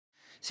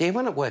See,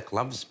 everyone at work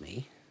loves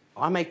me.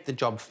 I make the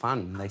job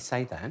fun. They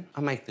say that.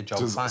 I make the job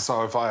fun.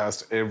 So if I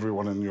asked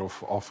everyone in your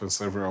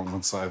office, everyone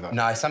would say that?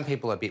 No, some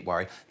people are a bit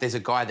worried. There's a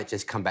guy that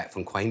just come back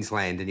from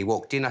Queensland and he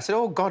walked in. I said,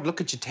 oh, God, look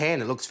at your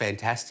tan. It looks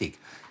fantastic.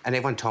 And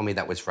everyone told me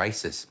that was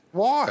racist.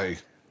 Why?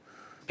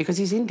 Because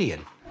he's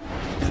Indian.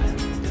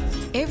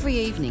 Every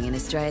evening in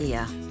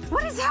Australia,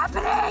 What is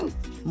happening?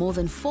 more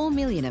than 4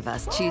 million of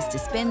us choose to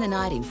spend the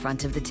night in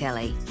front of the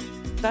telly.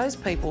 Those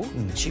people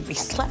should be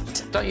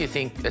slapped. Don't you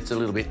think it's a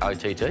little bit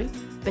OTT?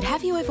 But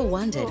have you ever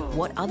wondered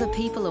what other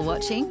people are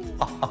watching?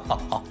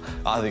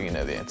 I think you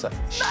know the answer.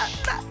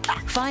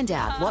 Find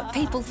out what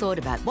people thought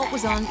about what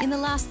was on in the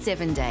last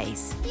 7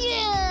 days.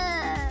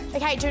 Yeah.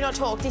 OK, do not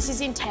talk. This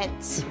is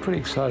intense. Pretty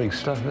exciting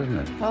stuff, isn't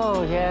it?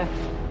 Oh, yeah.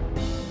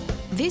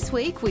 This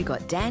week, we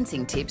got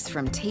dancing tips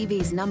from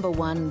TV's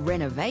 #1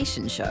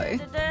 renovation show.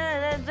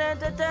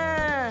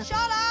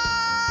 Shut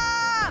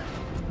up!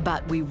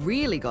 But we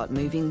really got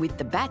moving with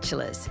The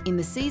Bachelors in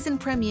the season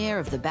premiere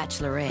of The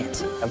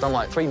Bachelorette. I've done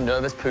like 3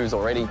 nervous poos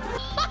already.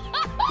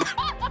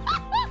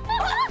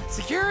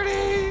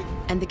 Security!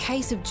 And the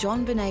case of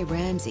JonBenet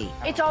Ramsey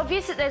It's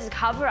obvious that there's a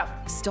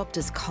cover-up. stopped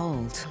us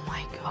cold. Oh,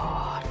 my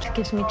God. It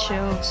gives me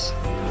chills.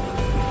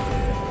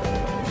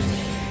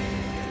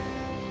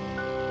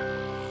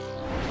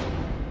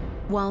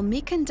 While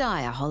Mick and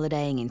Di are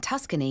holidaying in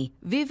Tuscany,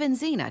 Viv and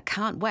Zena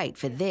can't wait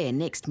for their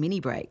next mini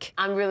break.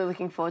 I'm really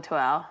looking forward to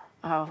our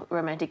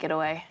romantic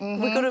getaway.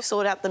 We've got to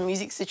sort out the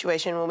music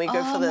situation when we go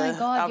for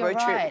our road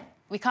trip.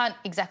 We can't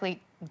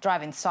exactly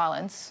drive in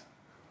silence.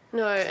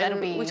 No, that'll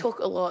and be- we talk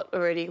a lot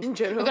already in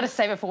general. We've got to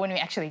save it for when we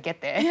actually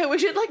get there. Yeah, we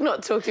should, like,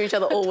 not talk to each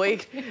other all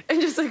week and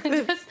just, like...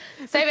 Just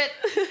save it.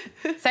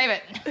 Save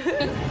it.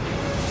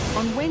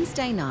 On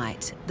Wednesday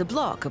night, The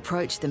Block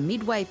approached the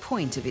midway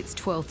point of its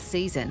 12th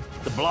season.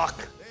 The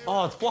block.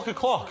 Oh, it's block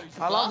o'clock.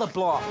 I love the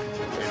block.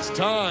 It's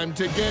time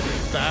to get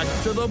back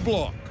to the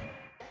block.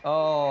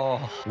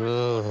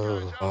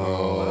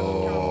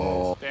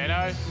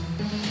 Dano.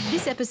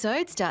 This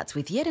episode starts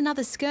with yet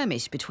another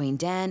skirmish between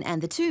Dan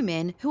and the 2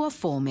 men who are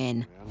 4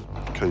 men.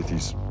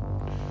 Keithy's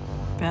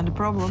Found a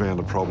problem. found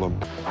a problem.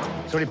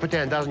 So he put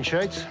down a dozen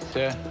sheets.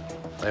 Yeah.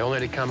 They all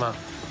need to come up.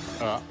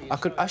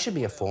 I should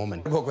be a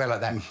foreman. Walk around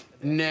like that.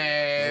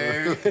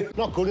 No.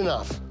 Not good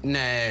enough.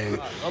 No.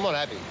 I'm not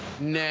happy.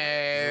 No.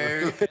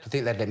 I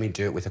think they'd let me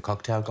do it with a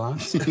cocktail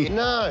glass.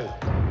 No.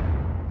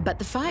 But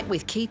the fight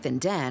with Keith and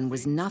Dan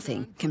was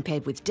nothing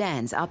compared with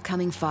Dan's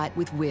upcoming fight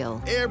with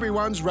Will.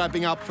 Everyone's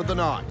wrapping up for the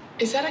night.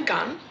 Is that a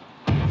gun?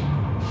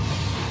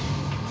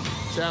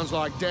 Sounds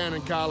like Dan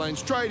and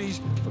Carlene's tradies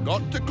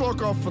forgot to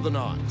clock off for the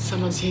night.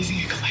 Someone's using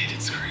a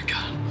collated screw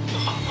gun.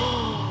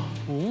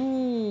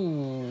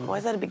 Why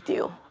is that a big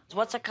deal?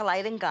 What's a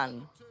collating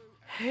gun?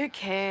 Who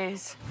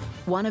cares?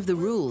 One of the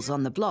rules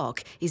on The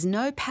Block is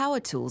no power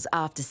tools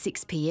after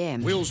 6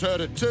 p.m. Will's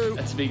heard it too.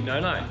 That's a big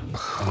no-no.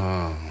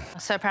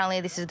 So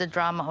apparently this is the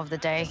drama of the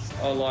day.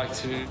 I like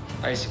to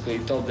basically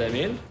dob them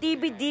in.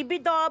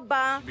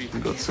 Dibby-dibby-dobba.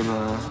 We've got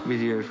some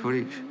video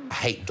footage. I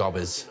hate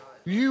dobbers.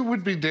 You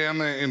would be down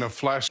there in a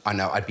flash. I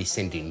know, I'd be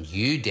sending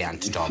you down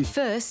to dob.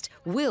 First,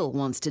 Will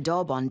wants to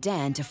dob on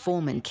Dan to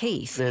foreman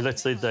Keith. Yeah,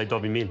 let's see if they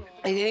dob him in. If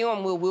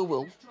anyone will.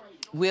 Will.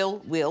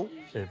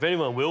 Yeah, if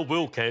anyone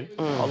will can.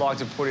 I'd like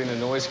to put in a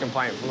noise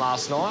complaint from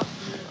last night.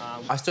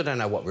 I still don't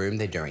know what room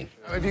they're doing.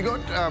 Have you got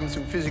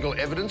some physical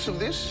evidence of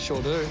this?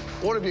 Sure do.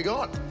 What have you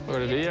got? I've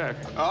got a video.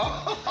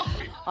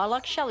 I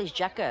like Shelley's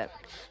jacket.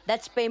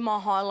 That's been my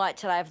highlight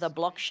today of The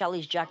Block,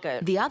 Shelley's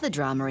jacket. The other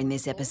drama in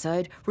this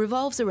episode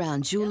revolves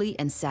around Julie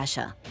and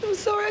Sasha. I'm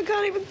sorry, I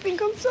can't even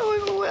think. I'm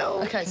so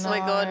overwhelmed. Okay, Oh, my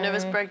God,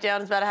 nervous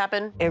breakdown is about to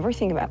happen.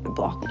 Everything about The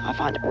Block, I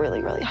find it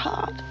really, really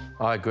hard.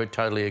 I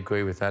totally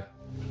agree with that.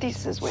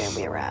 This is where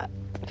we're at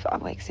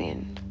 5 weeks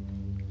in.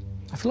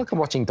 I feel like I'm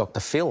watching Dr.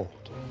 Phil.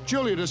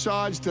 Julia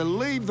decides to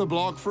leave the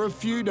block for a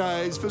few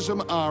days for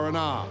some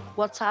R&R.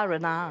 What's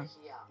R&R?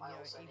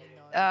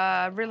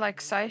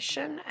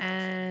 Relaxation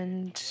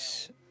and...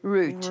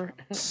 Root.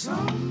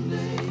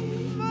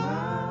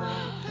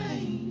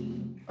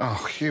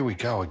 Oh, here we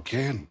go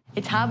again.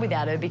 It's hard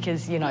without her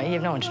because, you know, you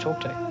have no one to talk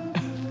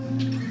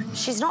to.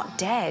 She's not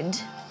dead.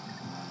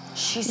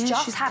 She's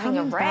just having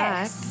a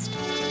rest.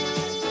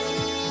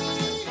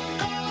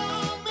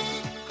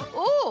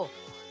 Ooh!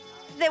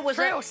 There was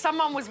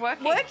someone was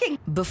working.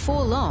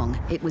 Before long,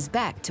 it was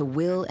back to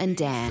Will and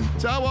Dan.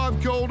 So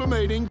I've called a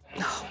meeting.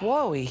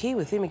 Whoa, we're here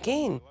with him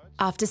again.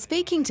 After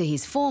speaking to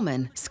his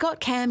foreman, Scott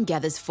Cam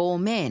gathers 4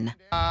 men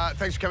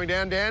Thanks for coming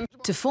down, Dan.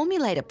 to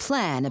formulate a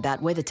plan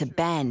about whether to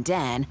ban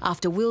Dan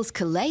after Will's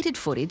collated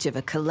footage of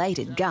a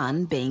collated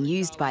gun being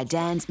used by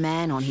Dan's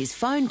man on his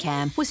phone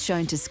cam was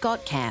shown to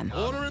Scott Cam,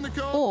 Order in the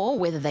call. or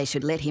whether they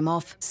should let him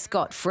off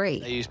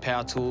scot-free. They use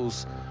power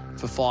tools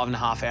for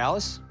 5.5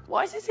 hours.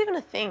 Why is this even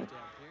a thing?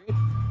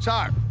 So,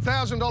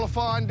 $1,000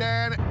 fine,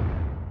 Dan.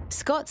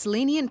 Scott's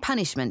lenient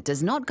punishment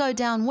does not go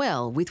down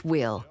well with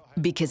Will,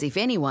 because if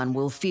anyone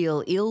will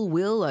feel ill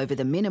will over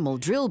the minimal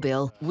drill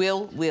bill,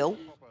 Will.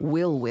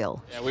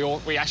 Yeah,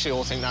 we actually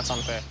all think that's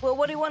unfair. Well,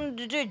 what do you want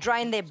to do?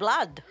 Drain their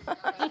blood?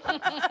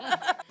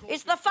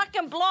 It's the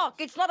fucking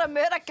block. It's not a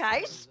murder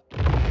case.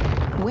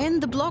 When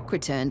the block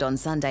returned on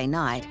Sunday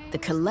night, the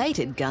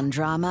collated gun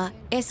drama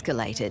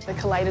escalated. The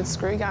collated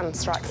screw gun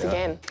strikes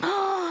again.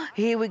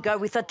 Here we go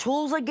with the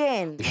tools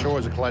again. You sure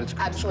it's a collated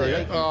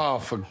Absolutely. screw? Oh,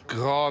 for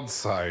God's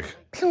sake.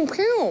 Pew,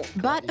 pew.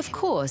 But, of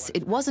course,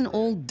 it wasn't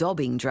all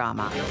dobbing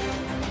drama.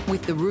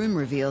 With the room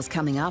reveals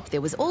coming up,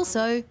 there was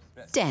also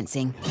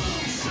dancing.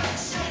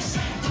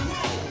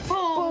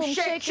 Boom,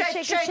 shake,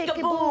 shake, shake, the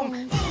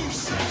boom.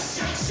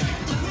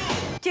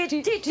 Tit,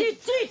 tit, tit,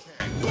 tit.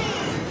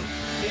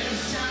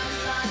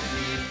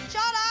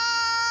 Shut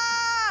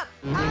up!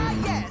 Ah,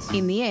 yes!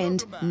 In the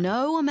end,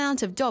 no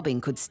amount of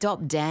dobbing could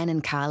stop Dan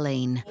and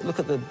Carleen. Look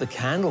at the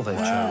candle they've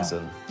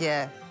chosen.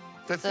 Yeah.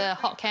 It's a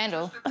hot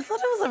candle. I thought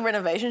it was a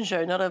renovation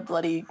show, not a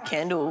bloody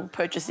candle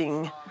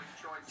purchasing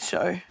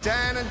show.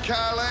 Dan and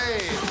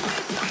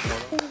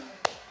Carleen.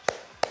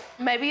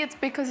 Maybe it's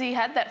because he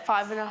had that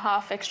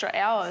 5.5 extra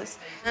hours.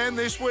 And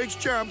this week's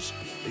chumps,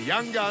 the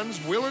young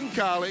guns, Will and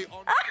Carly.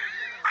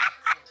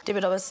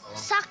 Dibbidobbers.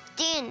 Sucked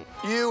in.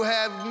 You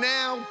have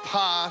now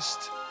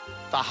passed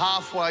the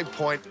halfway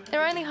point.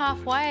 They're only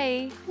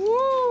halfway.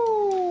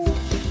 Woo!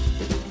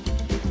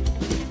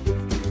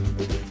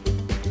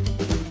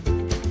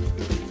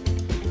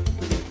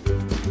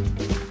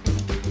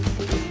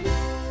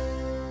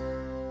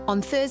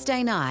 On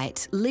Thursday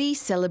night, Lee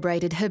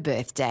celebrated her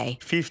birthday.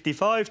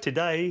 55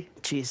 today.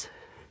 Cheers.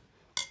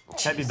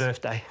 Happy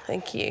birthday.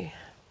 Thank you.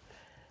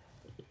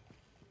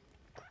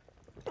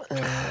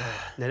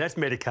 Now, that's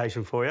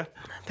medication for you.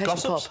 Passion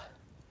Gossips?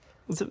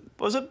 pop.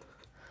 Was it?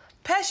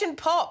 Passion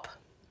pop.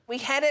 We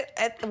had it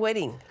at the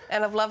wedding,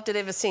 and I've loved it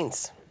ever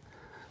since.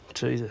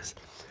 Jesus.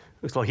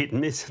 Looks like hit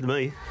and miss to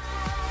me.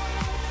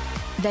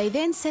 They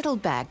then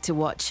settled back to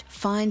watch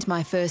Find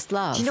My First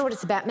Love. Do you know what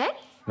it's about, Matt?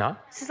 No?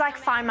 This is like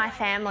Find My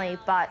Family,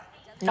 but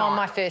Find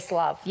My First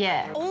Love.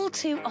 yeah. All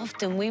too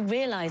often we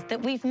realise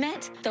that we've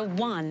met the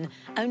one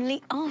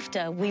only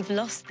after we've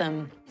lost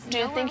them. Do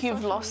you think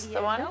you've lost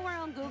the one?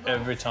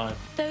 Every time.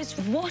 Those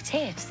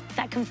what-ifs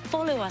that can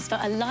follow us for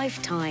a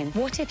lifetime.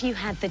 What if you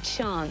had the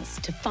chance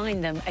to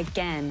find them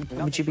again?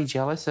 Would you be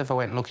jealous if I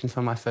went looking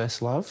for my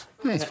first love?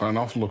 It's fine,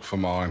 I'll look for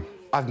mine.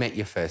 I've met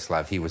your first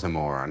love. He was a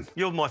moron.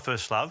 You're my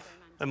first love,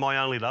 and my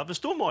only love, and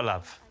still my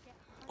love.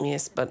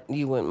 Yes, but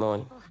you weren't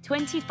mine.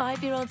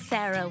 25-year-old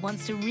Sarah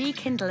wants to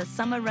rekindle a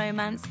summer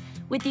romance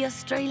with the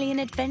Australian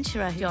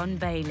adventurer John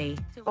Bailey.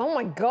 Oh,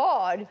 my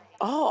God.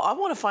 Oh, I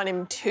want to find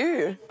him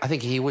too. I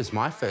think he was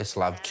my first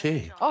love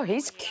too. Oh,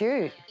 he's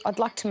cute. I'd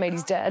like to meet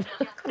his dad.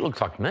 It looks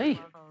like me.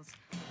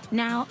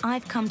 Now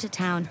I've come to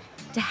town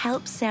to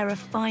help Sarah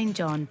find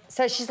John.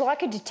 So she's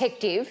like a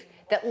detective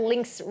that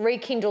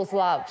rekindles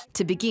love.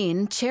 To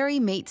begin, Cherry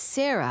meets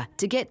Sarah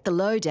to get the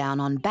lowdown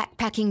on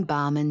backpacking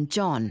barman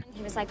John.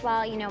 He was like,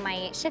 well, you know,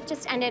 my shift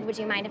just ended. Would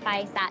you mind if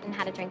I sat and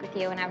had a drink with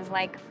you? And I was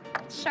like,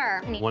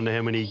 sure. Wonder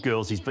how many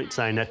girls he's been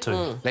saying that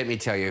to. Let me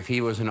tell you, if he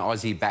was an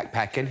Aussie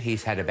backpacking,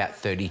 he's had about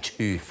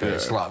 32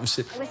 first loves.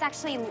 I was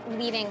actually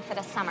leaving for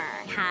the summer.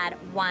 Had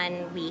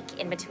 1 week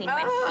in between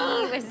when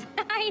he was...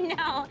 I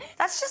know.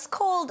 That's just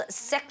called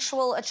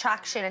sexual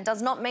attraction. It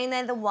does not mean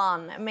they're the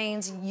one. It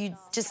means you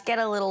just get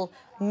a little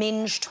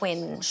minge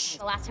twinge.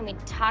 The last time we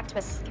talked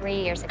was 3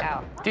 years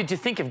ago. Did you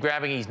think of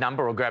grabbing his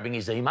number or grabbing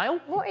his email?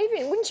 Well,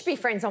 even, wouldn't you be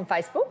friends on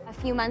Facebook? A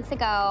few months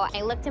ago,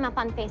 I looked him up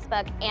on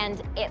Facebook,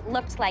 and it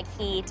looked like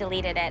he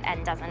deleted it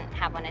and doesn't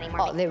have one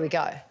anymore. Oh, there we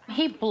go.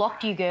 He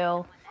blocked you,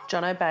 girl.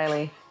 John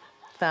O'Bailey.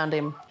 Found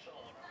him.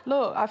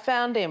 Look, I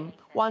found him.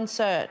 One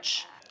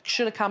search.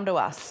 Should have come to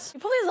us. He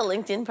probably has a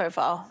LinkedIn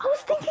profile. I was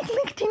thinking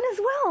LinkedIn as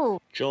well.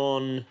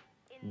 John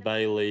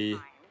Bailey,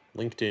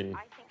 LinkedIn,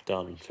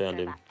 done, found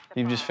him.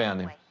 You've just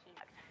found him?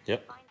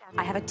 Yep.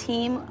 I have a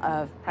team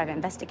of private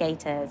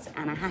investigators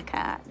and a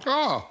hacker.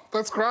 Oh,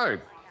 that's great.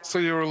 So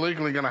you're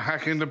illegally going to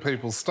hack into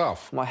people's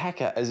stuff? My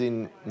hacker, as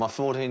in my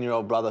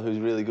 14-year-old brother who's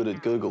really good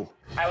at Google.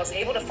 I was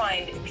able to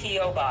find a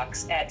P.O.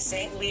 box at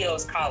St.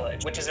 Leo's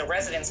College, which is a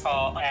residence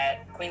hall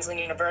at Queensland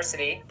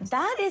University.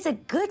 That is a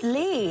good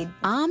lead.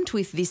 Armed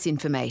with this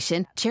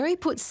information, Cherry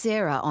put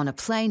Sarah on a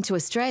plane to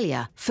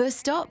Australia. First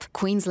stop,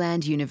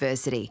 Queensland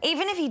University.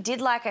 Even if he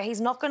did like her,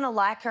 he's not going to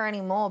like her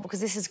anymore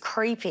because this is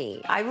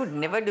creepy. I would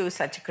never do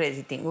such a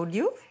crazy thing, would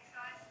you?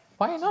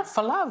 Why not?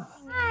 For love.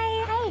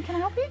 Hi. Hey, can I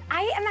help you?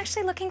 I am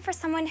actually looking for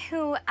someone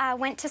who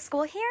went to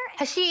school here.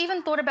 Has she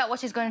even thought about what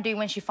she's going to do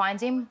when she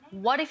finds him?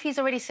 What if he's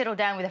already settled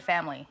down with a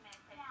family?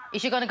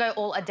 Is she going to go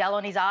all Adele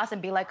on his ass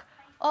and be like,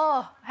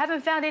 oh,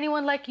 haven't found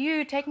anyone like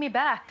you, take me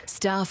back?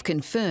 Staff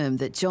confirmed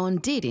that John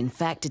did in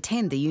fact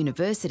attend the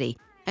university,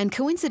 and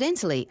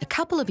coincidentally, a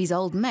couple of his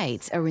old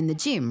mates are in the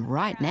gym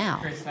right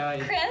now. Chris.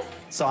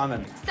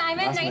 Simon.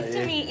 Simon, nice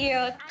to meet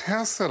you.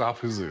 How set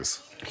up is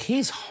this?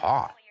 He's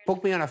hot.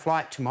 book me on a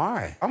flight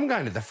tomorrow. I'm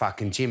going to the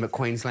fucking gym at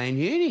Queensland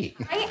Uni.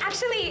 I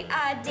actually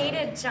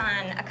dated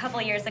John a couple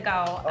of years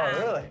ago. Oh,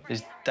 really?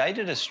 Is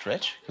dated a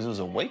stretch? Because it was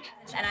a week?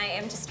 And I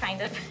am just trying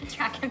to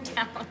track him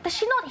down. Does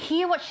she not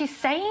hear what she's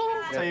saying?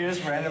 So you're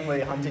just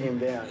randomly hunting him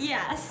down?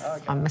 Yes.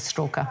 Okay. I'm a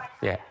stalker.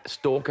 Yeah,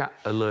 stalker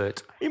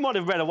alert. He might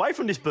have ran away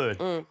from this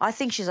bird. I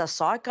think she's a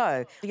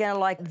psycho. You're going to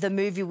like the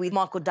movie with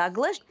Michael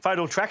Douglas?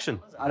 Fatal Attraction.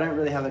 I don't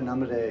really have a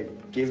number to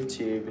give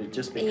to you, but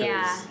just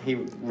because he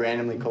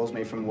randomly calls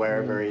me from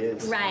wherever he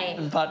is. Right.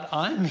 But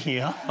I'm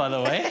here, by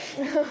the way.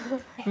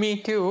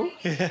 Me too.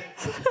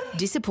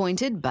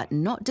 Disappointed but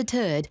not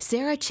deterred,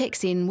 Sarah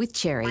checks in with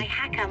Cherry. My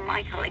hacker,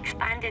 Michael,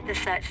 expanded the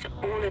search to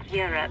all of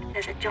Europe.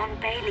 There's a John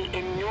Bailey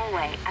in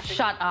Norway.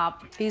 Shut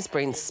up. He's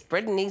been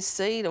spreading his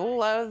seed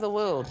all over the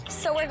world.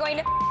 So we're going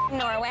to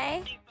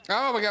Norway?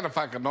 Oh, we're going to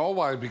fucking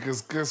Norway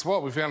because guess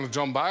what? We found a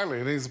John Bailey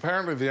and he's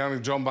apparently the only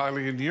John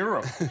Bailey in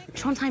Europe.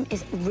 Trondheim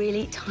is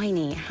really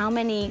tiny. How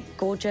many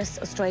gorgeous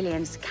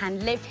Australians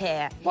can live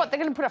here? What, they're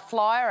going to put a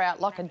flyer out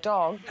like a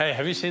dog? Hey,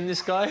 have you seen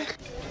this guy?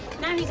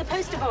 No, he's a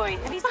poster boy.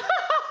 Have you seen...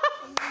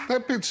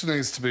 That bitch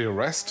needs to be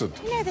arrested.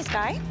 You know this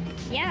guy?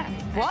 Yeah.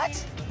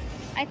 What?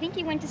 I think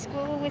he went to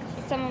school with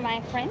some of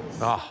my friends.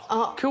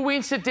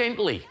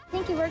 Coincidentally. I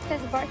think he works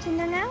as a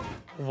bartender now.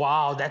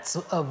 Wow, that's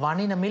a 1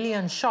 in a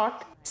million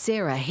shot.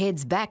 Sarah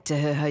heads back to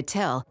her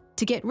hotel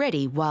to get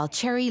ready while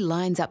Cherry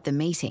lines up the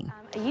meeting.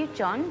 Are you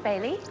John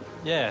Bailey?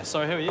 Yeah,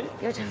 so who are you?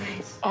 You're John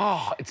Bailey.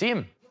 Oh, it's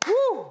him.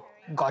 Woo!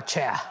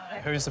 Gotcha.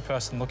 Who's the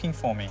person looking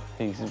for me?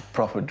 He's a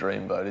proper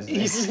dreamboat, isn't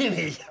he? Isn't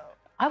he?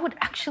 I would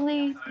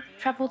actually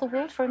travel the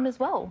world for him as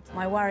well.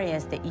 My worry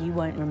is that you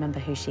won't remember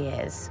who she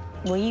is.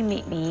 Will you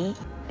meet me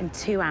in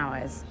 2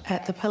 hours?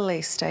 At the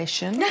police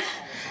station.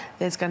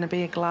 There's going to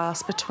be a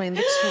glass between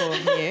the two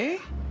of you.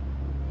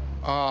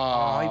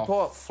 Oh, he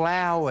bought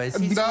flowers.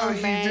 It's no,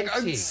 romantic.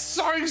 he did. It's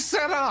so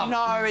set up.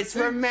 No, it's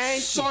romantic.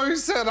 It's so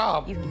set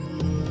up.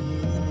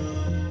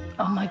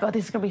 Oh my God,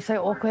 this is going to be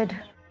so awkward.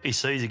 He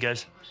sees, he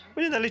goes,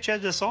 when did they let you out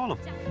of the asylum?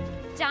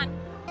 John.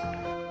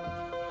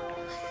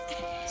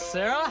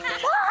 Sarah?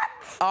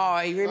 Oh,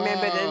 he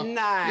remembered the name.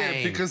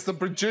 Yeah, because the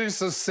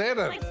producer said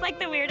it. It's like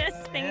the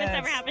weirdest thing that's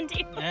ever happened to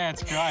you. Yeah,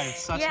 it's great.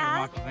 It's such a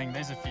remarkable thing.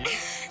 There's a few. Do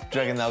you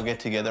reckon they'll get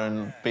together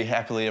and be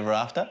happily ever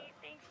after?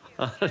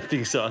 I don't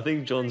think so. I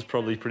think John's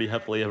probably pretty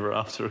happily ever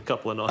after a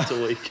couple of nights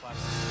a week.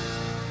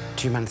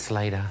 2 months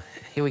later,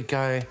 here we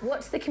go.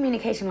 What's the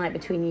communication like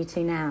between you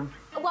two now?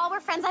 Well,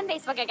 we're friends on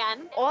Facebook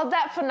again. All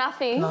that for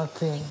nothing.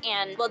 Nothing.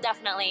 And we'll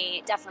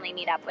definitely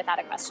meet up without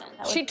a question.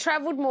 She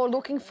travelled more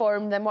looking for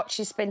him than what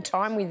she spent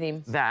time with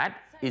him. That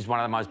is one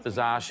of the most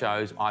bizarre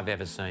shows I've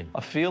ever seen.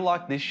 I feel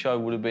like this show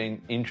would have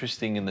been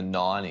interesting in the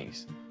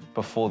 90s,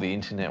 before the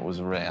internet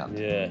was around.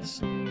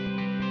 Yes.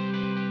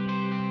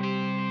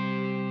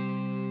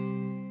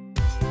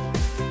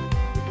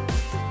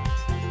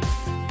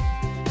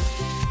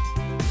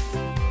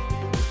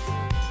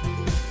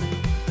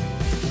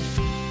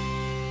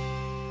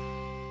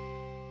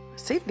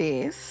 See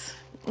this?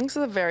 This is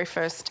the very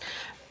first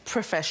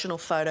professional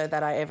photo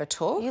that I ever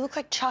took. You look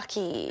like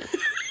Chucky.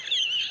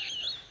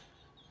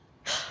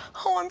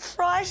 Oh, I'm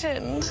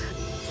frightened.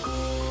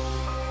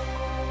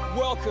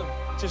 Welcome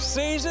to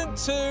season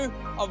 2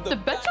 of The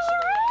Bachelorette.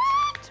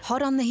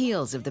 Hot on the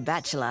heels of The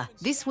Bachelor,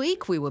 this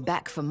week we were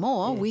back for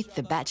more with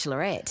The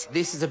Bachelorette.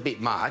 This is a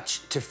bit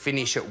much to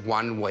finish it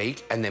 1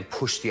 week and then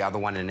push the other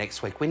one to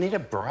next week. We need a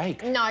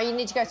break. No, you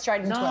need to go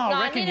straight into it.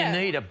 I reckon you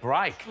need a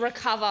break.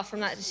 Recover from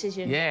that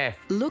decision. Yeah.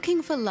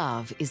 Looking for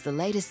love is the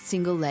latest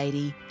single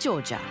lady,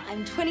 Georgia.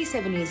 I'm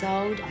 27 years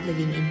old,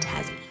 living in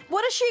Tassie.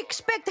 What does she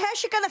expect? How's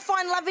she going to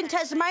find love in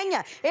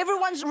Tasmania?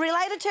 Everyone's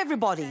related to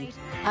everybody.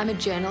 I'm a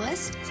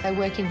journalist, so I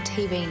work in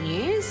TV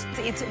news.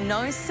 It's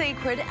no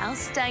secret our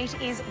state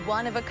is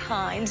one of a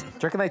kind. Do you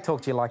reckon they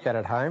talk to you like that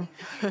at home?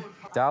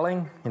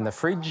 Darling, in the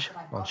fridge,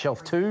 on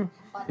shelf 2,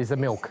 is the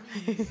milk.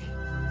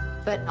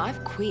 But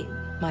I've quit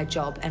my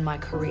job and my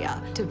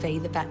career to be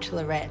the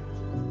Bachelorette.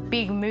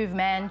 Big move,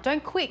 man.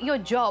 Don't quit your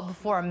job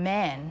for a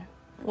man.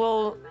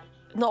 Well,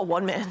 not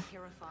one man,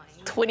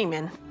 20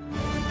 men.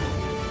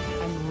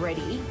 I'm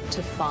ready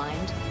to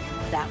find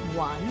that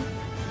one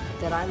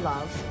that I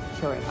love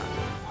forever.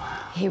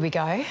 Here we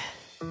go.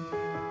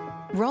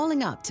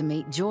 Rolling up to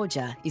meet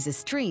Georgia is a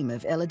stream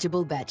of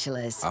eligible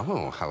bachelors.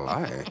 Oh,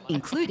 hello.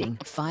 Including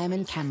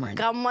Fireman Cameron.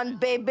 Come on,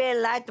 baby,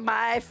 light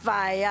my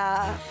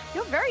fire.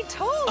 You're very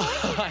tall,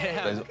 aren't you?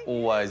 There's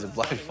always a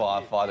bloody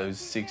firefighter who's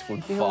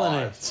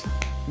 6'5".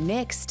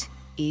 Next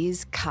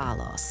is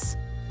Carlos.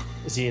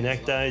 Is he an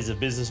actor? He's a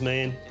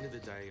businessman.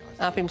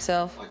 Up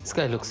himself. This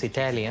guy looks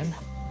Italian.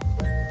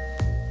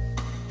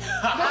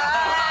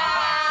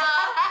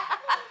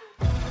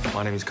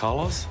 My name is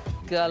Carlos.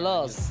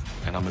 Carlos.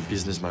 And I'm a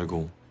business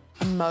mogul.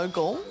 A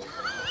mogul?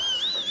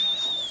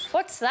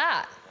 What's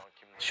that?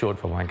 Short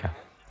for wanker.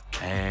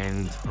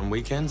 And on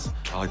weekends,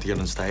 I like to get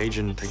on stage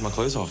and take my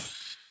clothes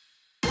off.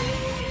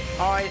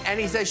 Oh, and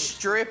he's a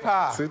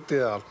stripper. Sit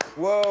down.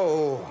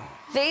 Whoa.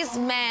 These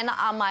men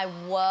are my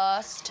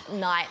worst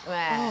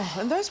nightmare. Oh,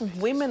 and those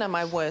women are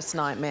my worst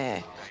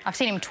nightmare. I've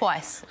seen him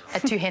twice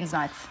at 2 hens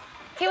nights.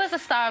 He was the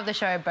star of the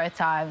show both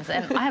times,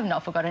 and I have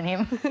not forgotten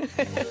him. Got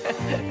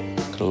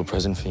a little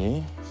present for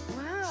you.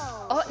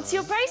 Wow. Oh, it's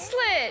your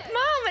bracelet.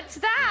 Mum, it's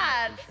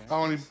that.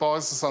 Oh, and he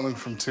buys us something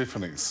from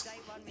Tiffany's.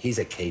 He's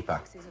a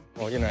keeper.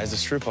 Well, you know, as a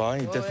stripper,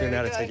 you definitely know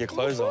how to take your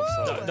clothes off.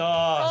 So.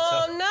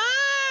 Oh,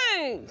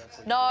 no.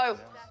 No,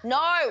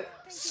 no.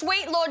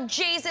 Sweet Lord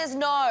Jesus,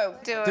 no.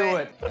 Do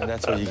it. And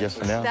that's all you get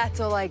for now. That's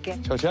all I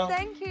get. Ciao, ciao.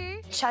 Thank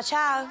you. Ciao,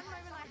 ciao.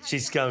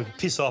 She's going,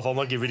 piss off, I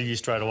might get rid of you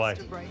straight away.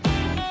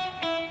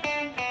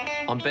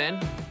 I'm Ben.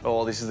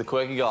 Oh, this is the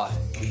quirky guy.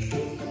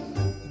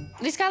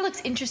 This guy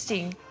looks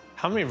interesting.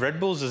 How many Red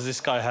Bulls has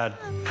this guy had?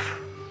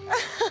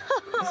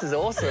 This is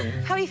awesome.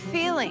 How are you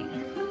feeling?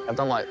 I've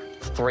done like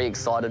 3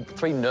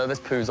 nervous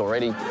poos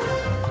already.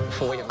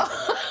 4 young.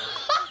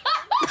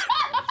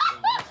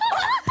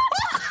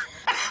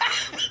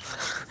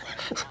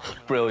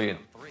 Brilliant.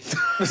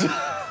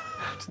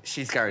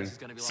 She's going,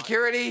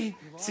 security,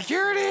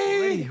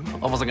 security.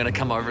 I wasn't going to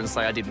come over and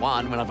say I did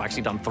 1 when I've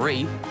actually done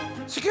 3.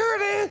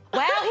 Security.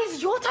 Wow,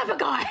 he's your type of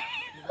guy.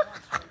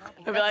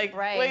 I'd be like,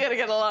 we're going to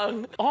get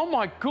along. Oh,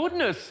 my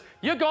goodness.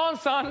 You're gone,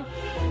 son.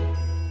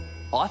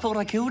 I thought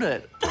I killed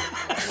it.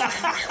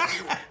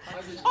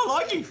 I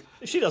like him.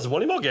 If she doesn't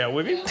want him, I'll go out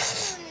with him.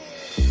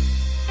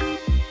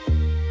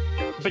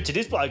 Bet you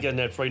this bloke getting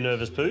that 3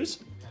 nervous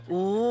poos.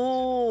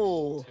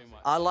 Ooh,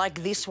 I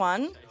like this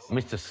one.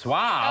 Mr.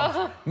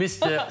 Suave,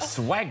 Mr.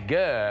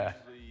 Swagger.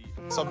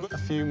 So I've got a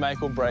few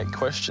make or break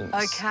questions.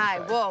 Okay,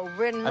 well,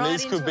 written And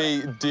these could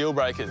be deal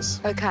breakers.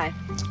 Okay.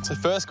 So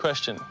first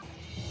question,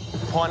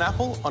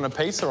 pineapple on a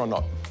pizza or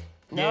not?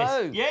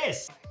 No.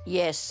 Yes.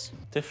 Yes.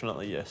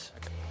 Definitely yes.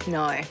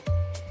 No.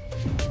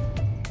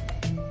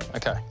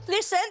 Okay.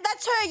 Listen,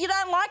 that's her. You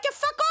don't like it?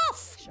 Fuck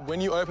off. When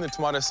you open the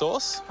tomato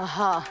sauce,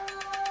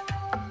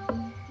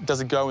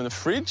 does it go in the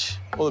fridge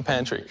or the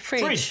pantry?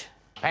 Fridge.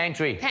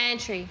 Pantry.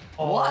 Pantry.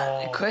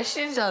 What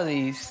questions are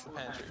these?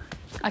 Pantry.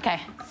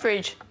 Okay.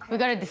 Fridge. We've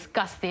got to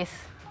discuss this.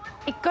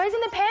 It goes in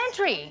the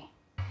pantry.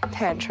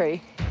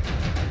 Pantry.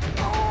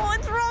 Oh,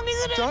 it's wrong,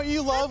 isn't it? Don't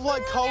you love,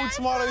 like, cold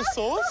tomato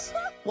sauce?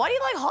 Why do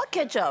you like hot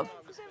ketchup?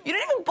 You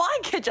don't even buy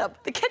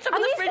ketchup. The ketchup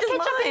in the fridge is I use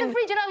the ketchup mine. in the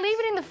fridge and I leave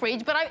it in the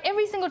fridge, but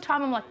every single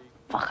time I'm like,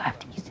 fuck, I have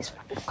to use this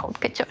fucking cold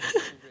ketchup.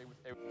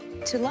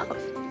 To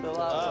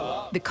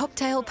love. The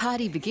cocktail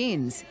party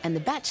begins and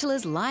the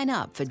bachelors line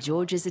up for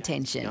George's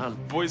attention.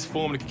 Boys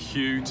formed a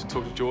queue to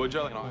talk to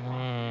Georgia. And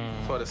I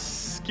tried to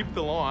skip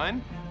the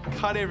line,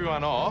 cut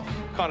everyone off.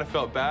 Kind of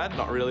felt bad,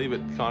 not really,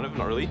 but kind of,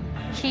 not really.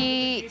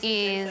 He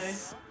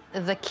is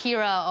the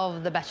Kira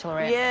of the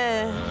Bachelorette.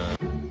 Yeah.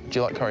 Do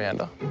you like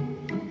coriander?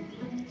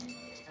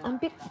 I'm a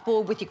bit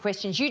bored with your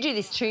questions. You do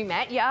this too,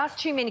 Matt. You ask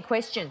too many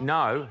questions.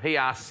 No, he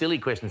asked silly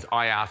questions.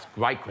 I asked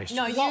great questions.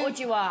 No, what would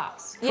you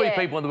ask? 3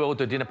 people in the world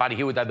to a dinner party,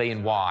 who would they be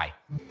and why?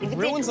 It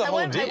ruins the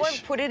whole dish. I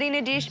won't put it in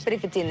a dish, but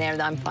if it's in there,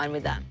 I'm fine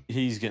with that.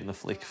 He's getting the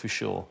flick for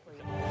sure.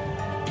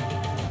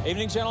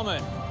 Evening,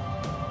 gentlemen.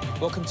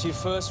 Welcome to your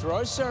first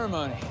rose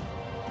ceremony.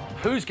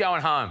 Who's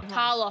going home?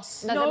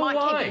 Carlos. No, they might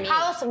keep him in.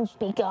 Carlos and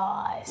big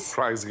eyes.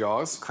 Crazy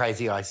guys.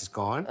 Crazy Ice is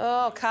gone.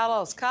 Oh,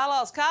 Carlos.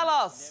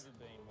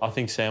 I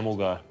think Sam will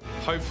go.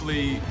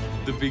 Hopefully,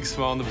 the big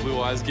smile and the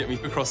blue eyes get me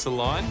across the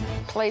line.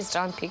 Please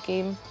don't pick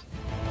him.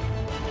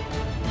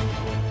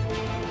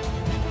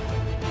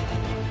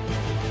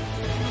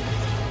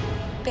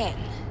 Ben.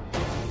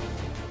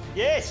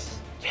 Yes.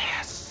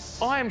 Yes.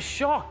 I am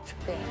shocked.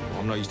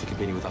 I'm not used to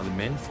competing with other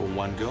men for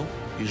 1 girl.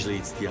 Usually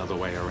it's the other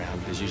way around.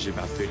 There's usually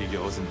about 30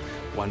 girls and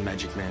 1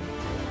 magic man.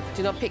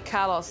 Do not pick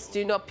Carlos.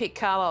 Do not pick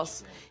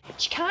Carlos.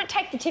 But you can't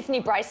take the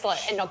Tiffany bracelet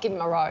and not give him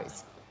a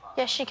rose.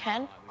 Yes, she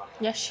can.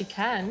 Yes, she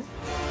can.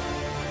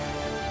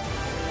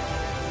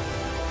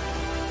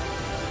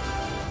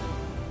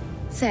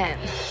 Sam.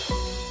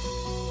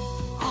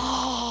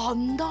 Oh,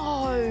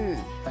 no.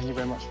 Thank you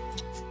very much.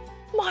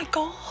 My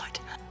God.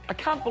 I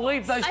can't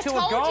believe those two I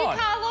are told gone.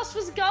 you Carlos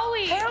was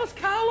going. How's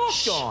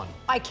Carlos gone?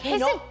 I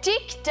cannot. He's a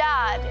dick,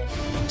 Dad.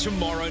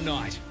 Tomorrow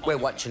night. We're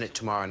watching it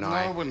tomorrow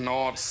night. No, we're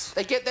not.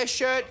 They get their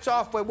shirts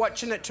off. We're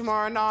watching it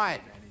tomorrow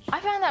night. I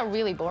found that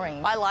really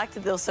boring. I liked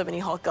that there were so many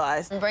hot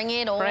guys. Bring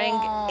it on. Bring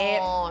it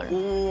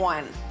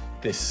on.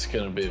 This is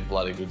going to be a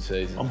bloody good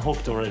season. I'm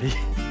hooked already.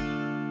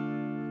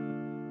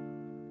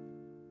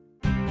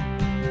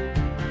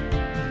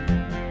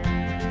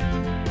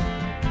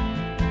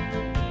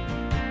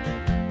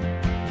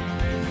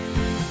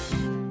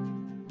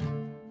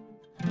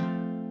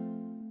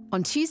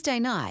 On Tuesday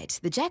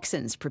night, the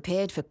Jacksons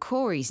prepared for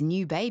Corey's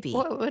new baby.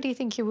 What do you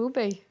think he will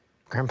be?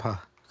 Grandpa.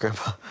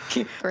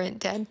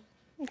 Granddad.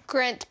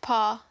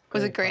 Grandpa.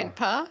 Was it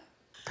Grandpa?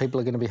 People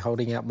are going to be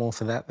holding out more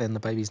for that than the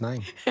baby's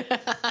name.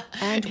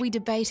 And we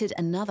debated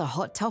another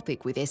hot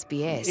topic with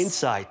SBS.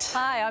 Insight.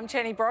 Hi, I'm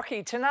Jenny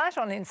Brocky. Tonight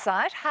on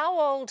Insight, how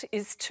old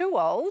is too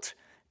old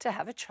to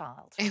have a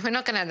child? We're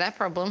not going to have that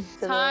problem.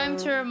 Time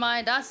to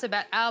remind us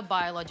about our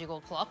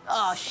biological clocks.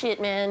 Oh,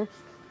 shit, man.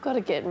 Got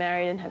to get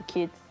married and have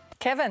kids.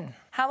 Kevin,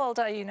 how old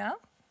are you now?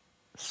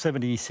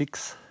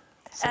 76,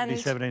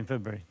 77 in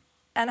February.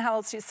 And how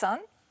old's your son?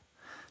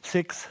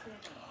 6.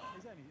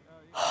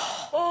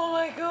 Oh,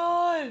 my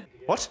God.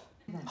 What?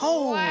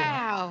 Oh.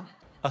 Wow.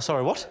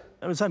 Sorry, what?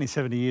 It was only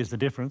 70 years the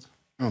difference.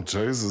 Oh,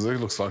 Jesus, he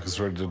looks like he's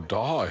ready to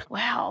die.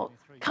 Wow.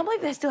 Can't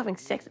believe they're still having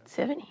sex at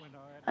 70.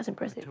 That's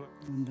impressive.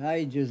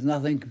 Age is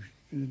nothing.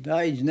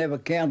 Age never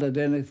counted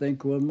anything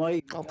with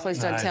me. Oh, please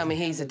don't tell me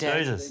he's a dad.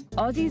 Jesus.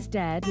 Ozzy's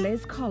dad,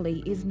 Les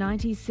Colley, is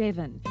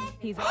 97.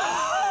 He's...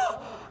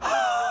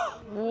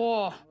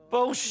 Whoa.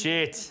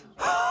 Bullshit.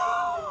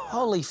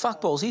 Holy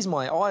fuckballs, he's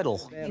my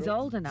idol. He's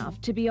old enough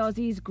to be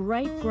Ozzy's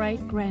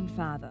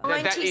great-great-grandfather.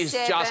 That is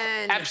just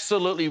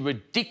absolutely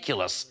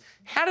ridiculous.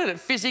 How did it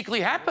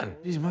physically happen?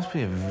 He must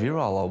be a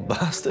virile old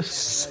bastard.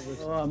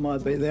 I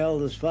might be the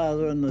eldest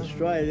father in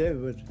Australia,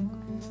 but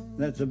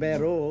that's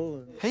about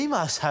all. He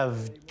must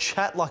have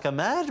chat like a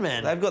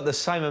madman. They've got the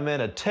same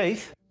amount of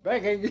teeth.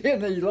 Back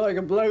again, he's like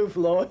a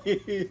blowfly. Do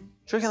you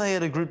reckon they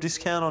had a group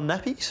discount on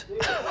nappies?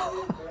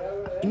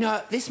 You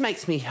know, this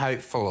makes me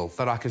hopeful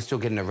that I can still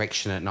get an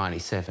erection at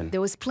 97. There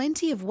was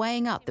plenty of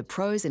weighing up the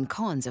pros and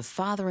cons of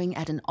fathering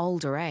at an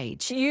older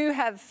age. You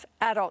have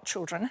adult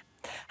children.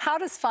 How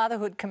does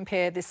fatherhood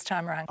compare this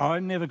time around? I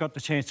never got the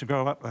chance to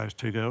grow up those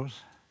two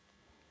girls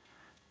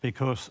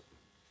because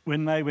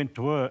when they went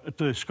to work,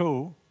 to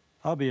school,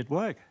 I'll be at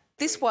work.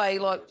 This way,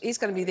 like, he's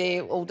going to be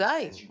there all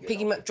day. Pick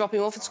him up, drop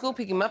him off at school,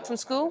 pick him up from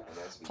school,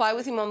 play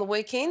with him on the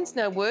weekends,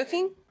 no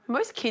working.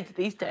 Most kids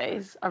these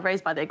days are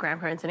raised by their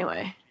grandparents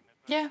anyway.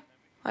 Yeah.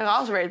 Like, I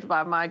was raised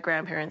by my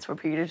grandparents for a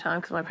period of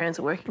time because my parents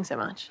were working so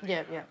much.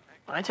 Yeah, yeah.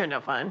 I turned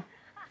out fine.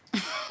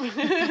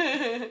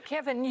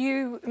 Kevin,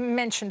 you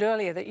mentioned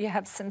earlier that you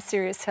have some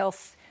serious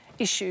health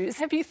issues.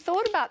 Have you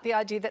thought about the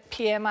idea that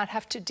Pierre might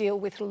have to deal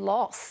with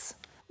loss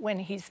when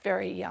he's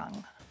very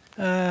young?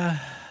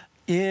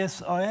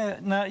 Yes,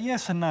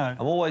 yes and no.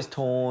 I'm always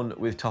torn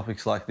with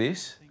topics like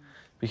this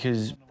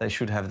because they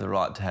should have the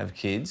right to have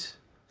kids.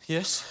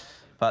 Yes.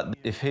 But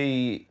if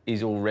he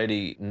is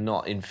already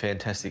not in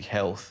fantastic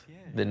health,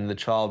 then the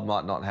child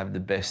might not have the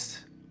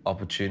best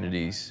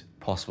opportunities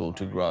possible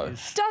to grow.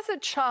 Does a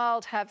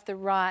child have the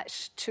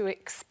right to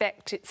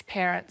expect its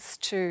parents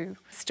to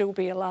still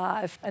be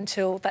alive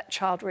until that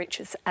child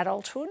reaches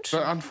adulthood?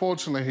 But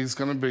unfortunately, he's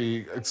going to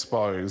be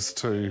exposed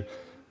to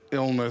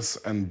illness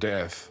and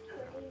death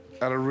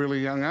at a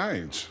really young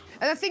age.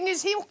 And the thing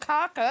is, he'll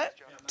cark it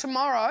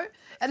tomorrow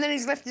and then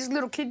he's left his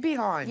little kid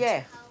behind.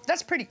 Yeah.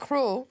 That's pretty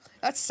cruel.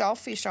 That's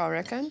selfish, I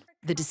reckon.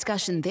 The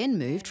discussion then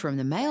moved from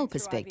the male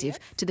perspective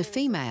to the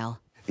female.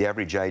 The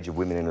average age of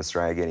women in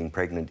Australia getting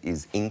pregnant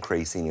is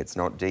increasing, it's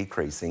not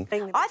decreasing.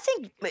 I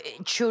think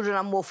children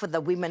are more for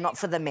the women, not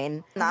for the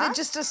men. They're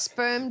just a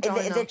sperm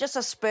donor. They're just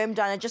a sperm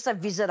donor, just a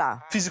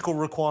visitor. Physical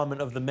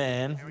requirement of the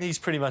man, he's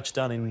pretty much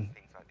done in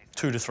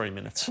 2 to 3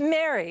 minutes.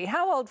 Mary,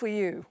 how old were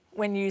you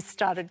when you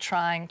started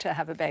trying to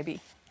have a baby?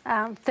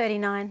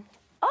 39.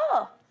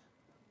 Oh,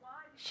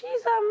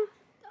 she's,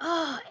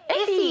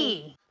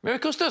 Effie. Merry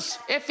Christmas,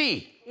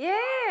 Effie.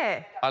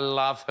 Yeah. I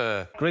love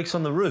her. Greeks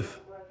on the roof.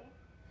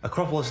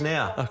 Acropolis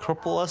now.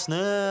 Acropolis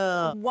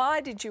now.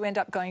 Why did you end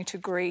up going to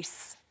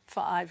Greece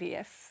for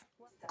IVF?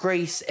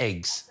 Greece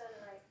eggs.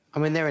 I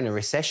mean, they're in a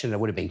recession. It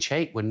would have been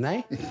cheap, wouldn't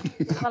they?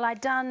 Well,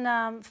 I'd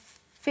done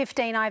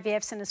 15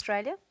 IVFs in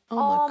Australia.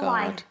 Oh,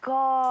 my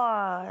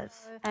God.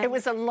 It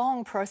was a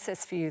long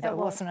process for you, though,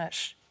 wasn't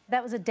it?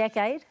 That was a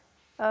decade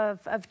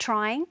of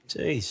trying.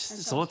 Jeez,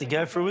 it's a lot to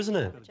go through, isn't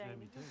it?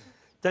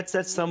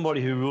 That's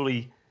somebody who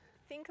really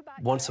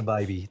wants a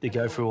baby, to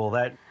go through all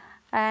that.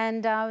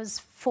 And I was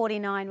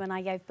 49 when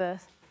I gave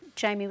birth.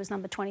 Jamie was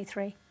number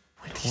 23.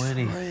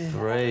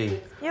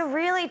 23. You're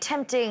really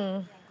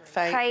tempting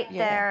fate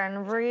there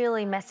and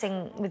really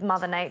messing with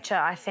Mother Nature,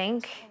 I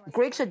think.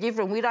 Greeks are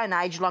different. We don't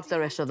age like the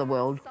rest of the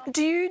world.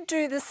 Do you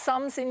do the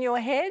sums in your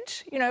head?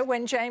 You know,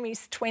 when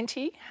Jamie's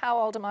 20, how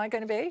old am I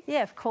going to be?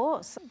 Yeah, of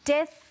course.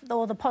 Death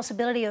or the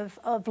possibility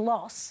of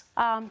loss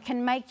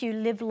can make you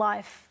live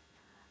life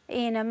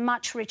in a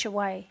much richer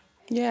way.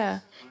 Yeah.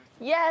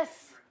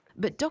 Yes.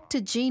 But Dr.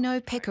 Gino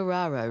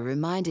Pecoraro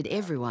reminded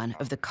everyone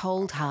of the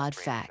cold, hard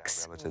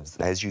facts.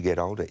 As you get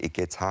older, it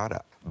gets harder.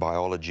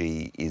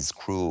 Biology is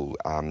cruel,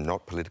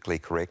 not politically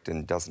correct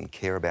and doesn't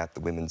care about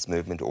the women's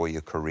movement or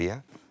your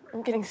career.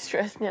 I'm getting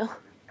stressed now.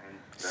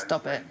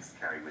 Stop it.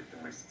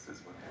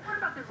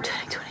 I'm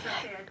turning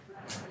 28.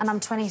 And I'm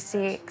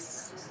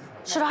 26.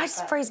 Should I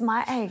just freeze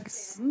my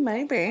eggs?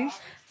 Maybe.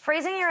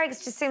 Freezing your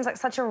eggs just seems like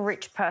such a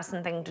rich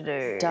person thing to do.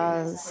 It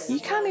does. You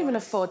can't even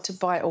afford to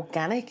buy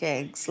organic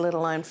eggs, let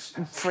alone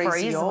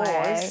freeze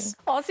yours.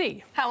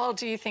 Ozzy, how old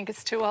do you think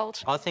is too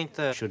old? I think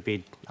that should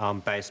be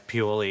based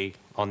purely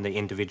on the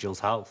individual's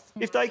health.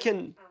 If they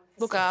can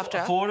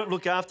afford it,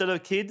 look after the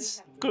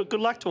kids, good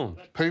luck to them.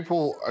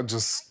 People are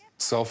just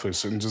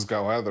selfish and just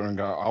go out there and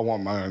go, I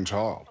want my own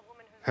child.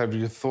 Have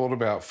you thought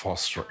about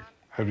fostering?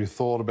 Have you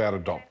thought about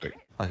adopting?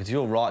 Like, it's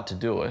your right to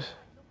do it,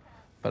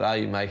 but are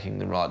you making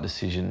the right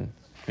decision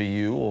for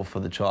you or for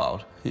the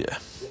child? Yeah.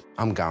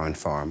 I'm going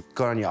for them.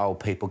 Good on you old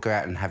people. Go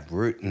out and have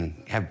root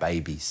and have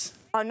babies.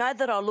 I know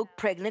that I look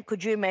pregnant.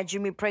 Could you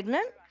imagine me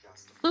pregnant?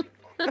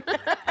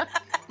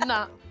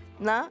 No.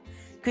 No?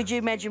 Could you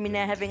imagine me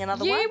now having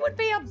another one? You would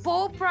be a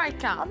ball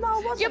breaker. Oh, no, I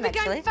wasn't, You'll be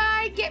actually. going,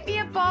 Faye, get me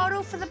a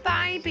bottle for the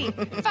baby.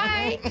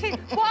 Faye,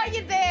 while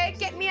you're there,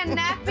 get me a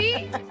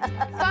nappy.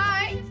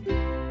 Faye.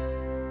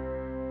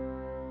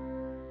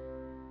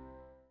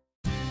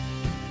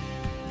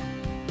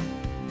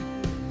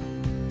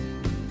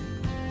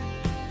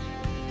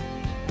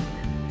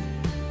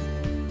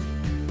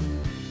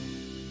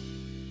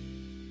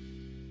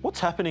 What's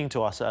happening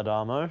to us at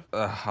Armo?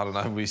 I don't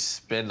know, we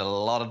spend a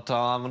lot of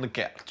time on the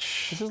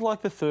couch. This is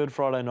like the 3rd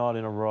Friday night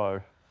in a row.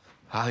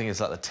 I think it's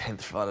like the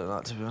 10th Friday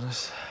night, to be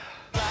honest.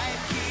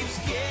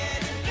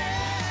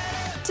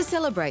 To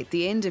celebrate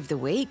the end of the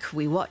week,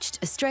 we watched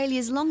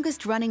Australia's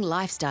longest-running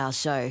lifestyle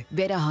show,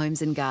 Better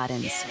Homes and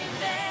Gardens.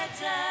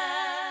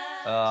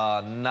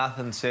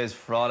 Nothing says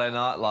Friday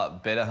night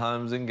like Better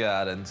Homes and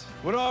Gardens.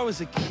 When I was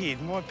a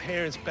kid, my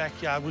parents'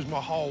 backyard was my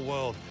whole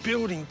world.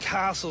 Building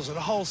castles and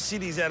whole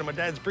cities out of my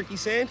dad's bricky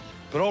sand.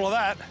 But all of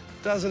that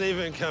doesn't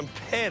even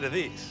compare to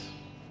this.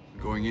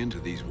 Going into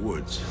these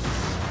woods,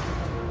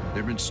 there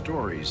have been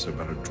stories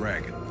about a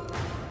dragon.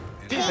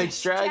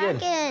 Pete's Dragon.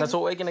 That's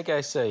what we're going to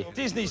go see.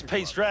 Disney's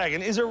Pete's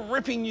Dragon is a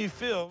ripping new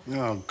film.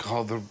 Oh,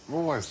 God, they're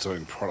always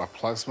doing product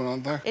placement,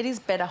 aren't they? It is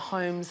Better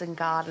Homes and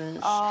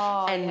Gardens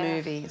and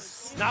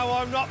movies. No,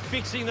 I'm not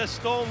fixing the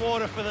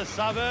stormwater for the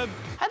suburb.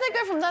 How'd they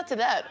go from that to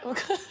that?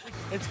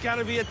 It's going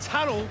to be a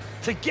tunnel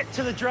to get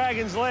to the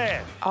dragon's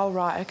lair. Oh,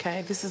 right,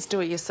 OK. This is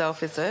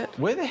do-it-yourself, is it?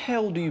 Where the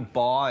hell do you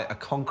buy a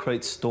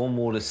concrete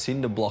stormwater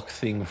cinder block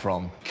thing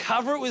from?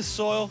 Cover it with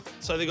soil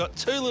so they've got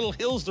 2 little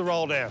hills to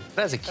roll down.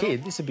 As a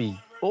kid, this would be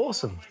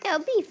awesome.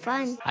 That'll be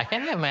fun. I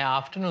can have my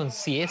afternoon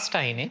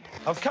siesta in it.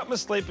 I've cut my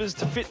sleepers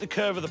to fit the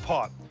curve of the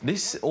pipe.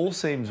 This all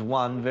seems,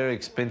 1, very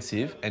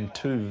expensive, and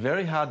 2,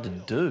 very hard to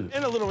do.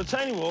 And a little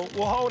retaining wall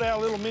will hold our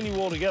little mini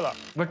wall together.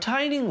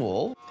 Retaining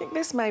wall? I think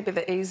this may be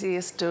the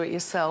easiest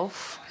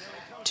do-it-yourself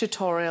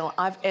tutorial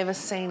I've ever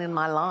seen in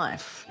my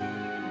life.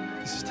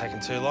 This is taking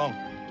too long.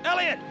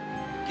 Elliot,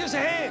 give us a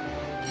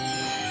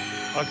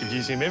hand. I could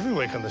use him every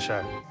week on the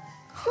show.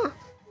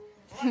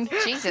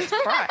 Jesus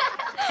Christ.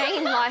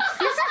 Pain like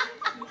this.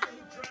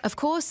 Of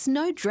course,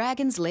 no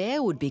dragon's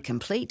lair would be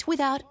complete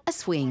without a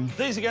swing.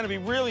 These are going to be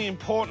really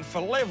important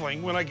for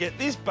levelling when I get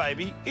this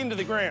baby into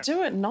the ground.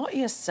 Do it not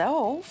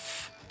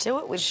yourself. Do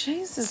it with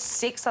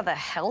 6 other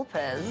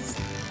helpers.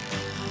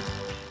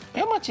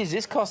 How much is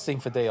this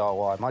costing for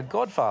DIY? My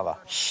godfather.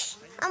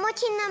 I'm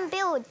watching them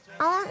build.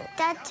 I want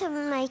Dad to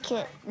make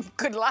it.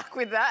 Good luck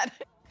with that.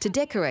 To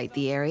decorate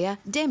the area,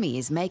 Demi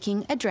is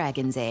making a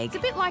dragon's egg. It's a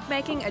bit like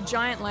making a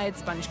giant layered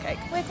sponge cake.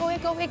 Wiggle,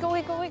 wiggle, wiggle,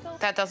 wiggle, wiggle.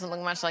 That doesn't look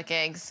much like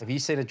eggs. Have you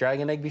seen a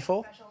dragon egg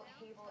before?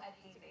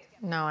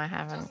 No, I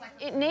haven't.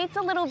 It needs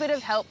a little bit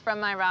of help from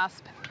my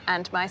rasp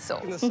and my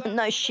saw.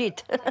 No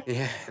shit.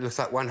 Yeah, it looks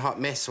like one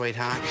hot mess,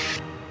 sweetheart.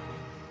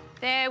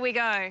 There we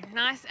go.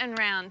 Nice and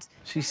round.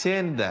 She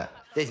sanded that.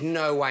 There's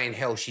no way in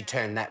hell she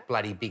turned that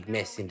bloody big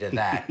mess into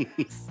that.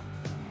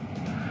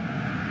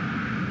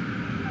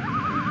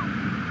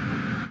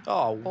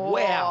 Oh,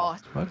 wow.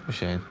 Smoke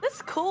machine.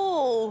 That's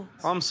cool.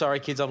 I'm sorry,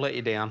 kids, I've let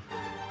you down.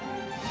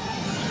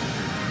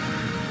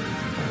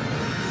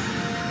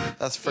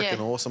 That's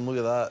freaking awesome. Look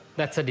at that.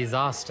 That's a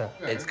disaster.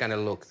 It's going to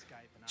look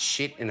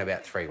shit in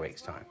about 3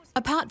 weeks' time.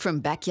 Apart from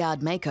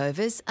backyard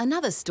makeovers,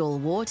 another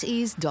stalwart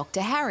is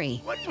Dr.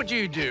 Harry. What would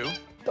you do?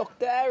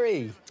 Dr.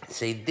 Harry.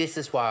 See, this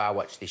is why I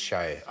watch this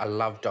show. I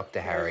love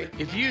Dr. Harry.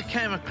 If you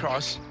came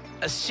across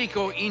a sick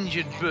or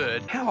injured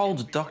bird... How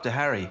old's Dr.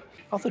 Harry?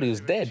 I thought he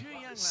was dead.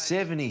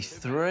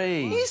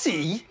 73. Is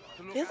he?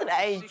 He hasn't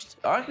aged.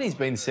 I reckon he's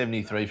been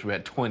 73 for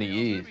about 20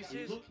 years.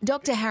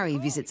 Dr. Harry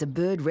visits a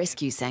bird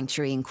rescue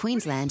sanctuary in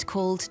Queensland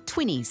called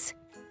Twinnies.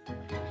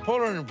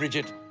 Paula and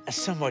Bridget are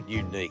somewhat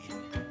unique.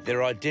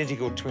 They're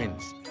identical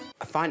twins.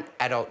 I find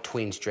adult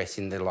twins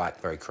dressing the like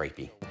very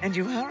creepy. And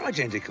you are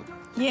identical.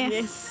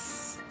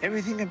 Yes.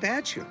 Everything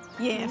about you.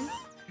 Yes.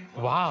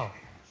 Wow.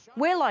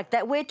 We're like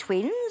that. We're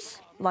twins.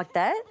 Like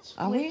that.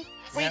 Are we?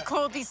 We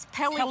call this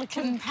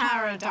Pelican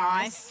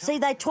Paradise. See,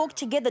 they talk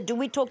together. Do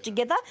we talk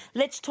together?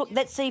 Let's talk.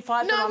 Let's see if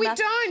I. No, we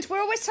don't.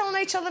 We're always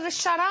telling each other to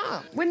shut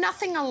up. We're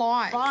nothing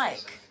alike.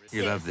 Right.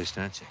 You love this,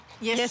 don't you?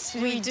 Yes,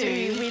 we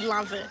do. We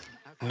love it.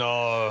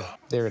 No.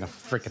 They're in a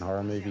freaking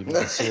horror movie,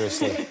 man.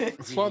 Seriously.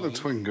 It's like the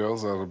twin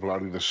girls out of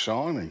bloody The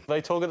Shining.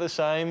 They talk at the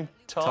same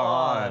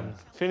time.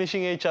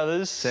 Finishing each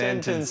other's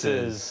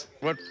sentences.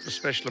 What's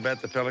special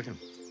about the pelican?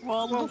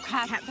 Well, look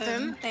at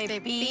them. They're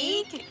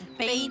big,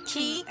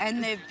 beaky,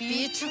 and they're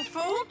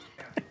beautiful.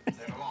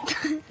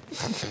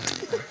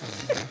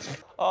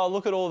 Oh,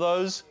 look at all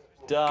those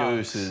ducks.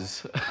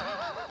 Gooses.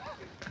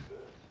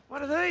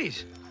 What are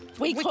these?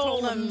 We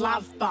call them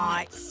love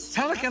bites.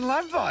 Pelican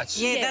love bites?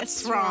 Yeah,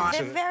 that's right.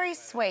 They're very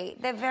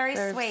sweet. They're very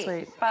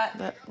sweet.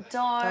 But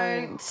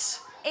don't.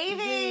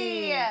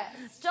 Evie,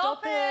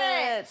 stop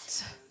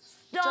it.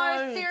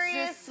 No,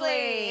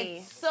 seriously.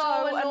 It's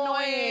so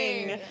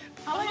annoying.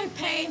 Hello,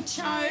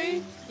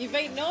 Pancho. You've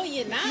eaten all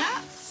your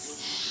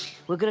nuts.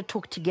 We're going to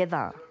talk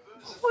together.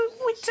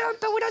 We don't,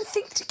 but we don't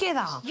think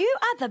together. You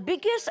are the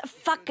biggest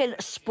fucking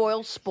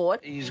spoil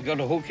sport. He's got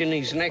a hook in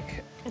his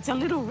neck. It's a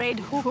little red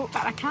hook,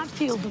 but I can't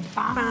feel the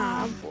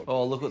barb.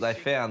 Oh, look what they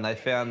found. They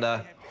found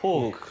a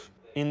hook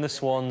in the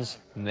swan's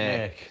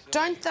neck.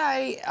 Don't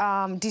they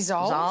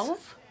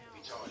dissolve?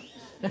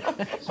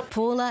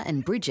 Paula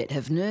and Bridget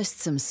have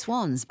nursed some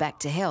swans back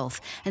to health,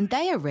 and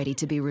they are ready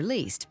to be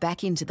released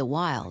back into the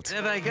wild.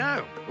 There they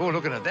go. Oh,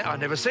 looking at that.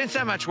 I've never seen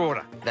so much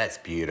water. That's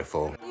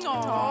beautiful.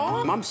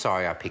 Aww. I'm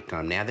sorry I picked on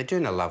them now. They're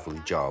doing a lovely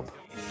job.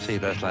 See you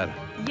both later.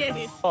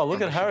 Yes. Oh,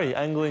 look at Harry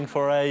angling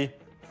for a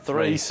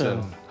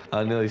threesome.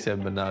 I nearly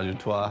said menage a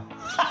trois.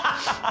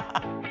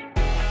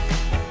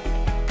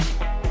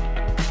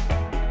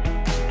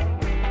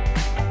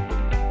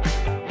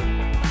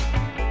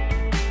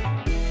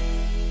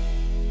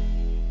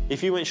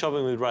 If you went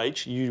shopping with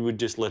Rach, you would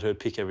just let her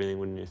pick everything,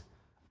 wouldn't you?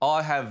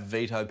 I have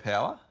veto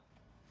power,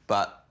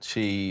 but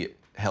she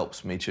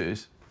helps me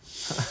choose.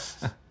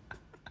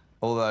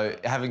 Although,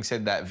 having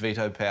said that,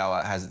 veto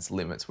power has its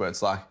limits, where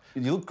it's like,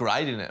 you look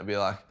great in it, it'd be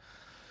like,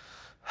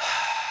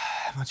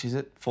 how much is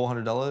it?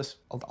 $400?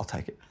 I'll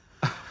take it.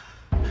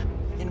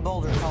 In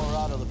Boulder,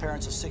 Colorado, the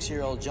parents of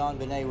 6-year-old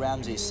JonBenet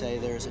Ramsey say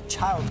there's a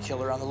child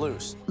killer on the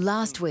loose.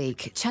 Last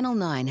week, Channel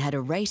 9 had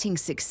a rating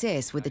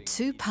success with a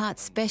 2-part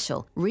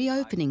special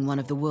reopening one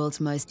of the world's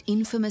most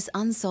infamous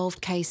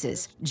unsolved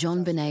cases,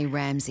 JonBenet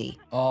Ramsey.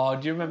 Oh,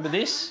 do you remember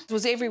this? It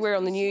was everywhere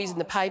on the news, in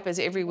the papers,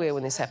 everywhere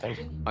when this happened.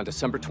 On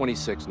December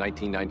 26,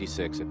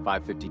 1996, at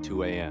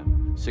 5:52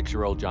 a.m.,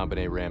 6-year-old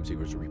JonBenet Ramsey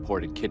was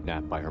reported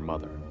kidnapped by her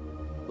mother.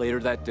 Later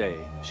that day,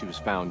 she was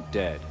found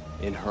dead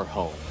in her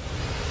home.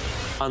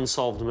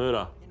 Unsolved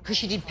murder. Because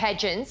she did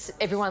pageants,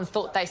 everyone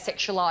thought they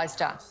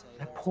sexualised her.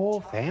 A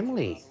poor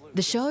family.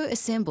 The show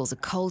assembles a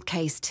cold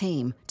case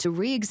team to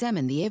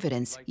re-examine the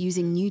evidence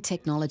using new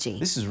technology.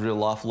 This is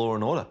real-life Law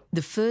and Order.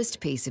 The first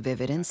piece of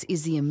evidence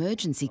is the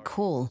emergency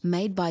call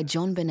made by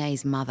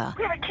JonBenet's mother.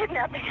 We have a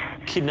kidnapping.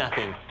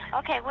 Kidnapping.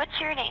 Okay, what's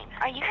your name?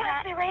 Are you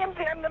Kathy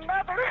Ramsey? I'm the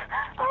mother.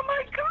 Oh,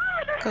 my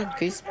God. Got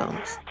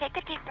goosebumps. Take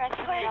a deep breath.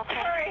 Please,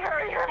 okay?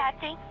 Hurry.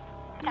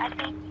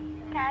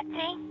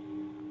 Kathy.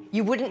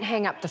 You wouldn't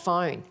hang up the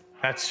phone.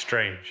 That's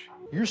strange.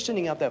 You're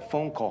sending out that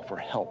phone call for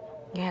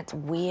help. Yeah, it's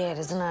weird,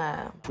 isn't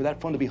it? For that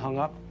phone to be hung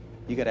up,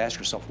 you got to ask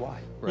yourself why.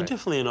 You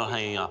definitely are not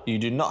hanging up. You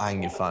do not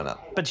hang your phone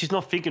up. But she's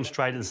not thinking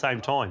straight at the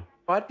same time.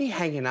 I'd be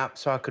hanging up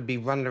so I could be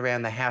running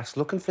around the house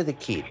looking for the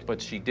kid. But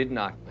she did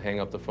not hang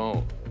up the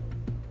phone.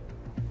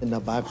 In the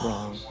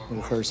background, we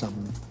heard some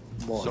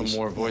voice. Some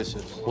more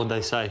voices. What'd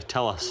they say?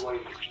 Tell us.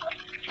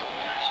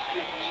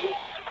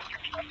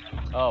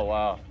 Oh,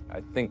 wow. I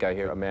think I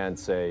hear a man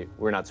say,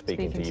 "We're not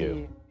speaking to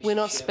you." We're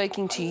not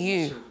speaking to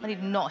you. I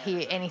did not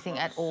hear anything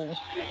at all.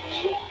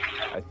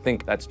 I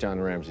think that's John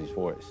Ramsey's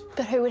voice.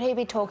 But who would he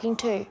be talking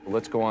to?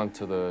 Let's go on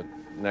to the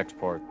next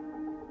part.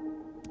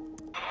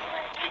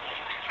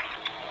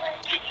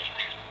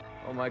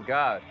 Oh, my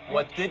God.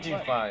 What did you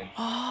find?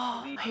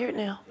 Oh, I hear it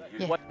now.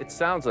 Yeah. It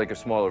sounds like a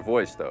smaller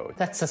voice, though.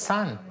 That's the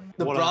son.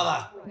 The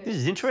brother. This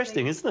is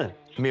interesting, isn't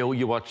it? Mill,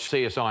 you watch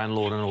CSI and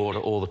Law and Order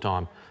all the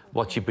time.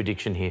 What's your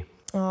prediction here?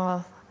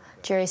 Oh,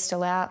 jury's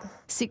still out.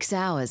 6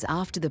 hours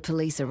after the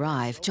police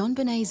arrive,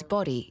 JonBenet's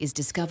body is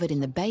discovered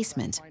in the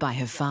basement by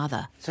her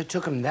father. So it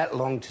took them that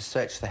long to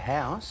search the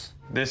house?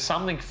 There's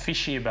something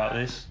fishy about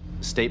this.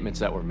 Statements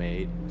that were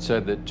made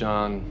said that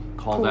John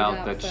called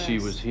out that she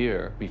was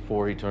here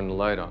before he turned the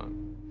light on.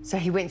 So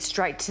he went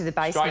straight to the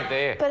basement? Straight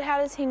there. But how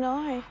does he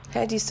know?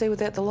 How do you see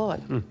without the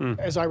light?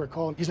 As I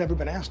recall, he's never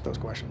been asked those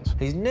questions.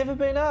 He's never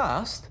been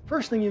asked?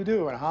 First thing you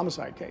do in a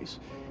homicide case,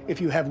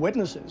 if you have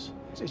witnesses,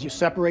 is you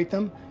separate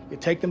them, you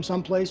take them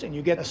someplace, and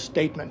you get a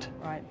statement.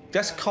 Right.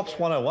 That's Cops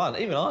 101.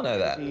 Even I know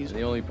that. And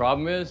the only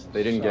problem is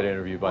they didn't get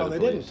interviewed by the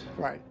police. They didn't,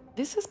 right.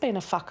 This has been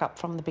a fuck-up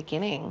from the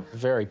beginning.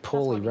 Very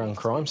poorly run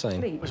crime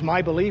scene. It was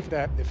my belief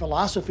that the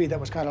philosophy that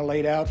was kind of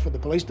laid out for the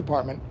police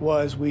department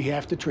was we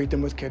have to treat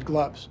them with kid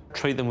gloves.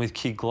 Treat them with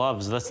kid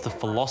gloves. That's the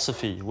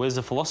philosophy. Where's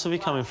the philosophy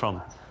coming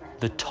from?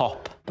 The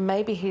top.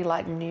 Maybe he,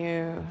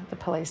 knew the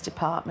police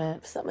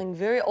department. Something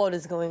very odd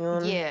is going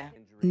on. Yeah.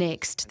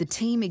 Next, the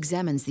team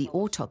examines the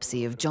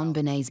autopsy of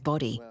JonBenet's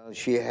body.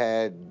 She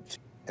had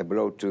a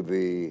blow to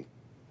the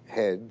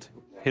head.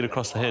 Hit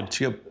across the head.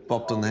 She got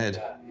bopped on the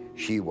head.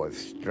 She was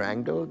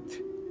strangled.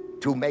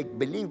 To make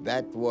believe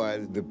that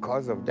was the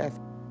cause of death,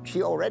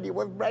 she already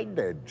was brain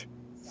dead.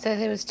 So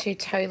there was 2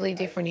 totally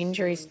different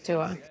injuries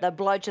to her. The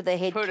blow to the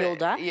head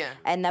killed her,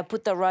 and they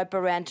put the rope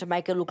around to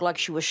make it look like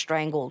she was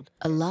strangled.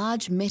 A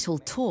large metal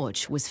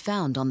torch was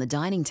found on the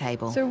dining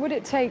table. So would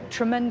it take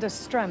tremendous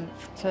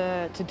strength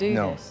to do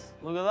this?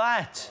 Look at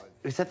that.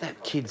 Is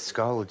that kid's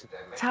skull?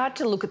 It's hard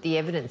to look at the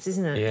evidence,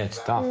 isn't it? Yeah,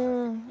 it's tough.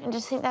 I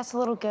just think that's a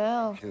little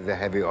girl. It's a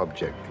heavy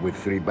object with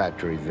 3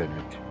 batteries in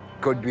it.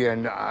 Could be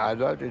an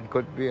adult, it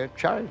could be a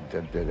child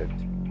that did it.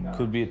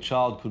 Could be a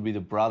child, could be the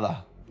brother.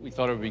 We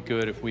thought it would be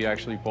good if we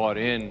actually brought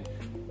in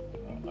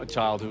a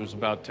child who was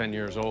about 10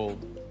 years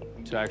old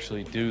to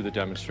actually do the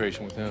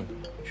demonstration with him.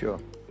 Sure.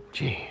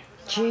 Gee.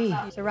 So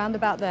round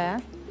about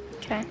there.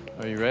 Okay.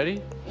 Are you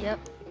ready? Yep.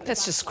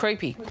 That's just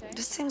creepy.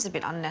 Just seems a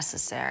bit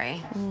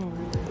unnecessary. We'll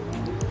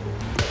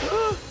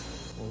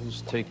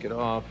just take it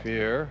off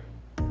here.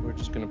 We're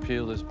just gonna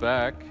peel this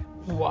back.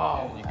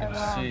 Wow. You can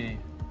see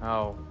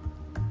how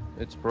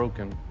it's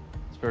broken.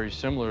 It's very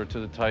similar to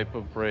the type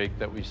of break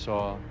that we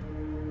saw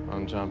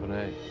on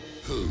JonBenet.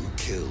 Who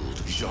killed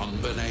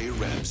JonBenet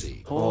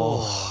Ramsey?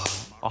 Oh,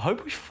 I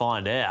hope we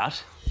find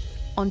out.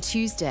 On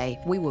Tuesday,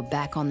 we were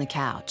back on the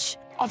couch.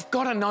 I've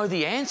got to know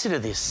the answer to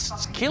this.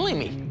 It's killing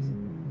me.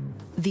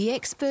 The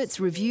experts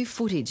review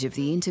footage of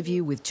the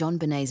interview with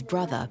JonBenet's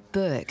brother,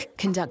 Burke,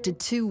 conducted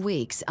 2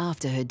 weeks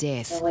after her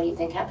death. So what do you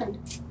think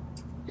happened?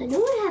 I know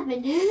what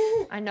happened.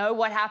 I know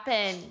what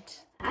happened.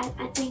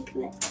 I think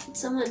that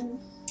someone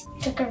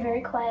took her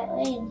very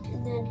quietly and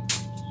then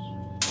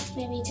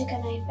maybe took a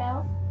knife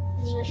out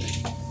or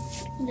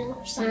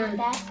something like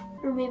that.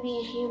 Or maybe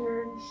a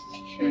hammer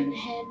in the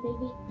head,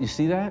 maybe. You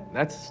see that?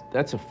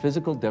 That's a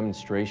physical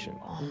demonstration.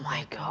 Oh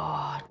my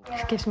God.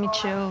 It gives me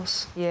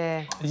chills.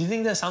 Yeah. Do you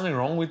think there's something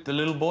wrong with the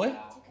little boy?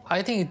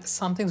 I think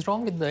something's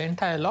wrong with the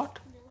entire lot.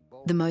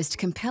 The most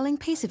compelling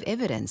piece of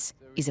evidence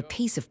is a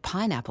piece of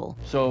pineapple.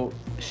 So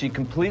she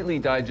completely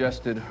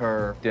digested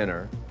her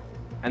dinner,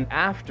 and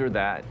after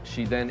that,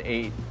 she then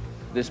ate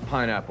this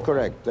pineapple.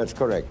 Correct, that's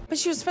correct. But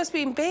she was supposed to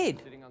be in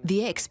bed.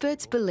 The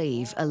experts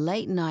believe a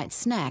late-night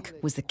snack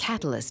was the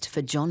catalyst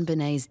for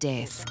JonBenet's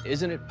death.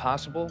 Isn't it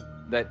possible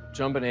that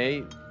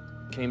JonBenet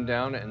came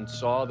down and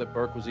saw that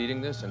Burke was eating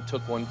this and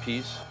took one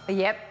piece?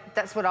 Yep,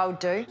 that's what I would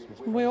do.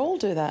 We all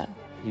do that.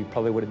 He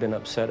probably would have been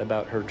upset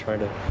about her trying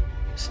to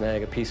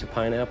snag a piece of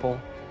pineapple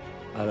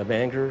out of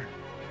anger.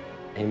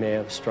 He may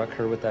have struck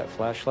her with that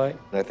flashlight.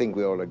 I think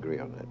we all agree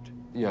on that.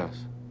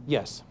 Yes.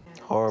 Yes.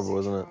 Horrible,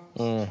 isn't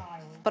it?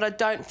 But I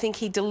don't think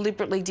he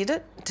deliberately did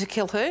it to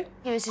kill her.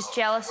 He was just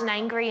jealous and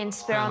angry and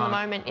spur on the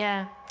moment,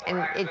 yeah.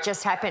 And it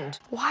just happened.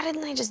 Why didn't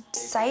they just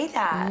say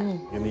that?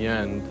 In the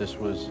end, this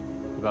was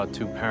about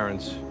two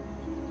parents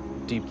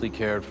who deeply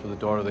cared for the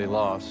daughter they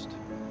lost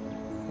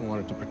and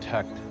wanted to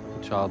protect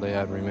the child they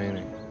had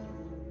remaining.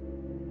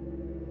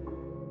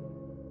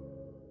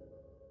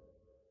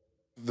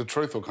 The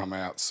truth will come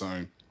out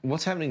soon.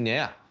 What's happening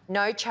now?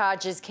 No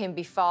charges can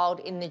be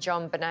filed in the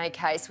JonBenet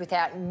case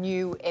without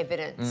new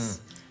evidence.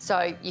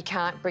 So you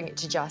can't bring it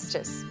to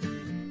justice.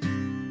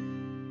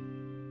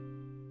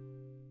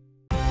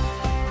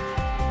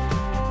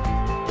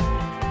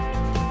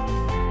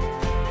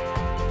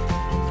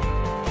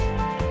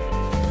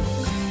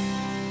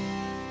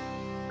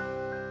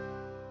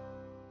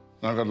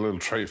 I've got a little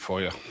treat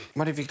for you.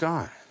 What have you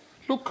got?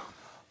 Look.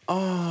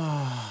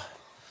 Oh,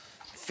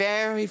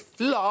 fairy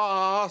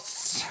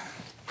floss.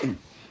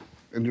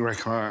 And you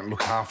reckon I don't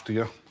look after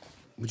you?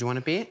 Would you want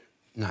a bit?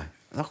 No.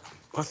 Look.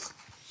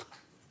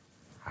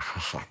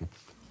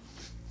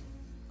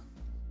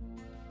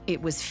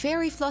 It was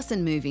Fairy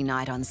Flossin' movie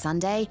night on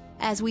Sunday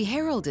as we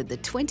heralded the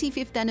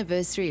 25th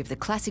anniversary of the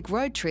classic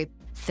road trip,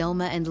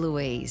 Thelma and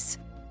Louise.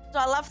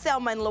 I love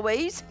Thelma and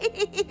Louise.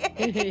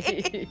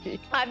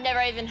 I've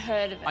never even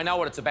heard of it. I know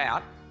what it's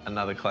about.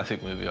 Another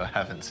classic movie I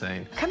haven't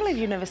seen. I can't believe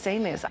you've never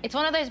seen this. It's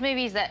one of those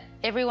movies that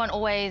everyone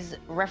always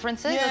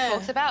references or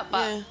talks about,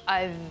 but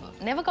I've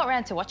never got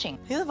around to watching.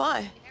 Neither have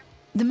I.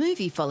 The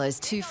movie follows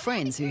two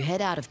friends who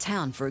head out of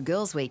town for a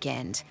girls'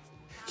 weekend.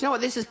 Do you know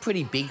what? This is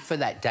pretty big for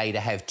that day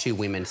to have two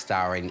women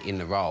starring in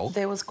the role.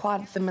 There was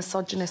quite the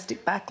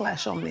misogynistic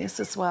backlash on this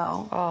as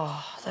well.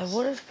 Oh, there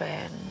would have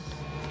been.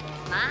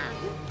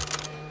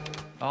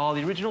 Oh,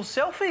 the original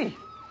selfie.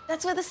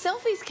 That's where the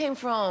selfies came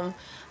from.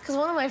 Because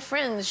one of my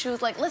friends, she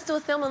was like, let's do a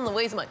Thelma and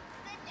Louise. I'm like,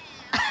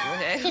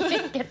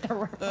 okay. Get the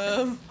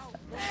reference.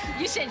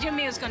 You said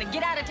Jimmy was going to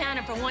get out of town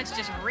and for once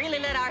just really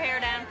let our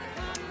hair down.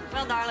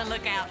 Well, darling,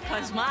 look out,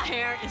 because my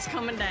hair is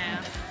coming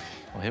down.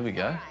 Well, here we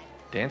go.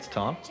 Dance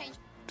time.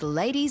 The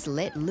ladies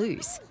let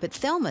loose, but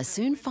Thelma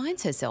soon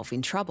finds herself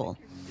in trouble.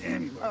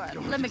 All right,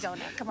 let me go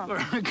now. Come on.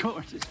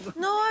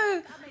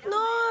 No,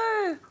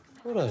 no.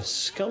 What a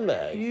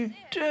scumbag. You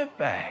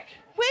dirtbag.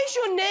 Where's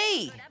your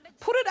knee?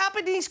 Put it up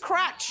in his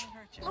crutch.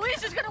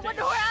 Louise is going to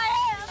wonder where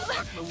I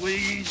am.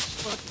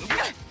 Louise.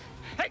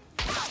 Hey.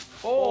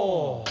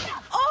 Oh.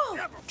 Oh.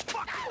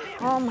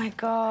 Oh, my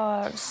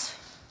God.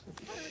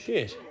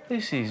 Shit.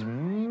 This is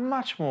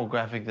much more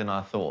graphic than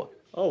I thought.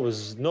 I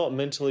was not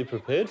mentally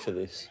prepared for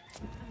this.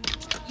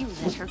 You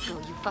let her go,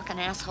 you fucking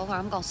asshole, or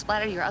I'm going to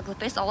splatter your ugly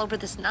face all over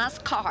this nice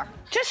car.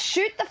 Just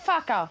shoot the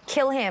fucker.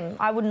 Kill him.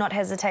 I would not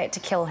hesitate to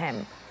kill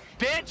him.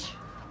 Bitch!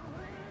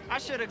 I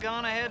should have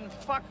gone ahead and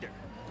fucked her.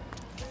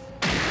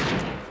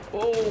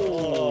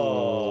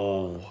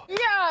 Oh.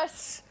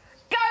 Yes!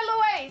 Go,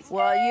 Louise!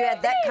 Well, you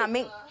had that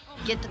coming.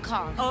 Get the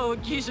car. Oh,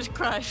 Jesus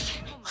Christ.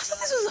 I thought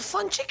this was a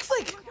fun chick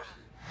flick.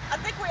 I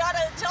think we ought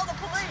to tell the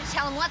police.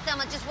 Tell them what,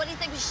 Thelma? Just what do you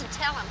think we should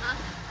tell them, huh?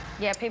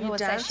 Yeah, people would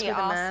say she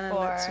asked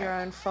for... It's your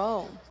own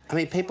fault. I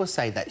mean, people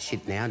say that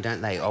shit now,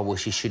 don't they? Oh, well,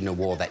 she shouldn't have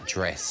wore that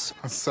dress.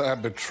 That's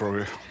sad but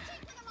true.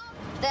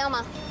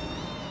 Thelma,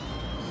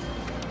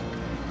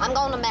 I'm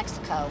going to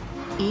Mexico.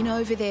 In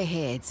over their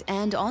heads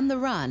and on the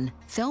run,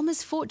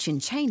 Thelma's fortune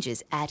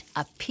changes at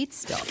a pit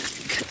stop.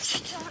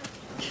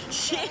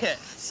 Shit,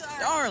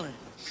 darling.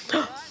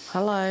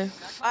 Hello.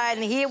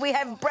 And here we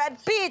have Brad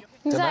Pitt.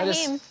 Is that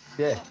him?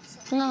 Yeah.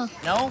 No.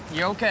 No,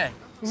 you're okay.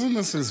 Wasn't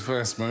this his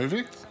first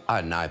movie?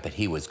 I know, but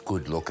he was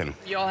good looking.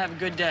 You all have a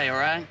good day, all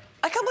right?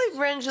 I can't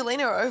believe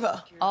Brangelina are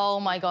over. Oh,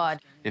 my God.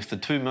 If the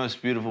two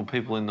most beautiful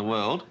people in the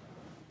world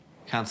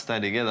can't stay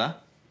together,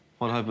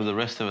 what hope have the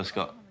rest of us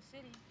got?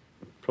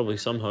 Probably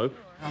some hope.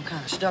 I'm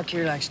kind of stuck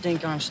here like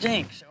stink on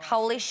stink.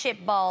 Holy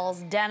shit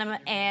balls, denim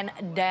and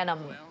denim.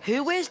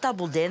 Who wears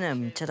double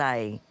denim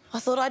today? I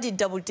thought I did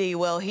double D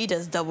well. He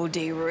does double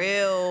D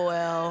real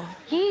well.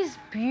 He's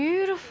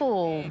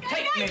beautiful.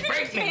 Take me,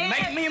 break me,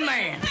 make me a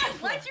man.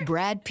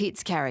 Brad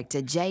Pitt's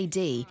character,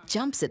 JD,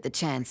 jumps at the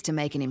chance to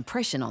make an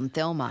impression on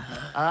Thelma.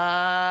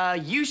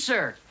 You,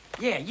 sir.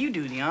 Yeah, you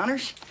do the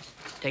honors.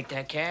 Take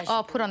that cash.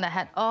 Oh, put on that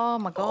hat. Oh,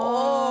 my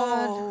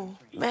God. Oh,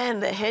 man,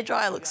 the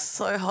hairdryer looks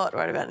so hot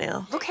right about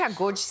now. Look how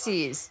gorgeous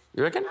he is.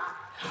 You reckon?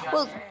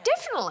 Well,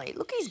 definitely.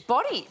 Look at his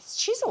body. It's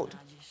chiselled.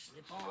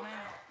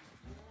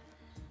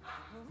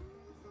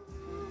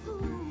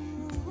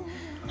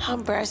 How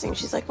embarrassing.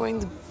 She's like wearing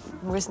the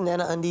wrist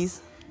Nana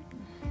undies.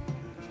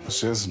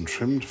 She hasn't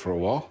trimmed for a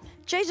while.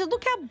 Jesus,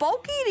 look how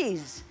bulky it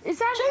is. Is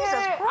that Jesus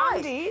her Christ.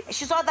 undies?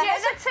 She's like, that Yeah,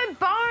 has that's her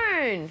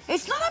bone.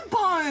 It's not a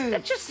bone.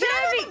 That's just you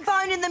don't cervix. have a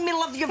bone in the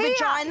middle of your Here.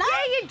 vagina.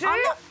 Yeah, you do.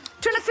 I'm not...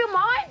 Do you want to feel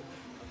mine?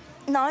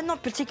 No,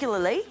 not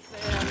particularly.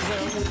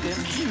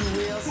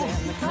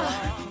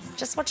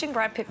 Just watching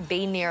Brad Pitt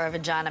be near a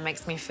vagina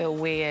makes me feel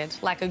weird,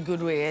 like a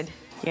good weird.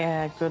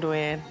 Yeah, good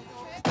weird.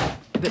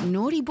 But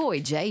naughty boy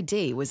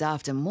JD was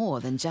after more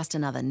than just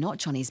another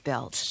notch on his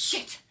belt.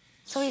 Shit!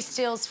 So he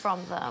steals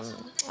from them.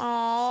 Aww.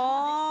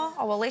 Oh,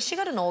 well, at least she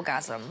got an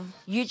orgasm.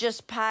 You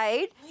just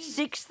paid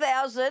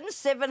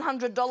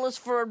 $6,700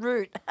 for a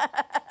root.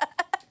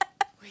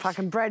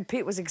 Fucking Brad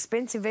Pitt was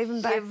expensive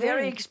even back Yeah,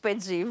 very then.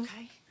 expensive.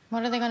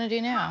 What are they going to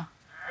do now?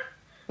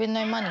 With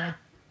no money?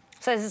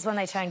 So this is when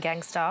they turn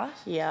gangster?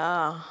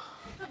 Yeah.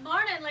 Good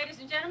morning, ladies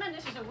and gentlemen.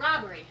 This is a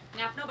robbery.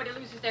 Now, if nobody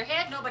loses their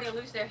head, nobody will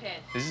lose their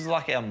head. This is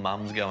like our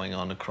mums going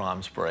on a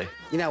crime spree.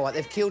 You know what?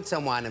 They've killed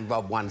someone and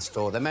robbed one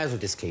store. They may as well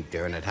just keep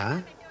doing it,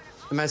 huh?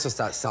 They may as well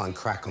start selling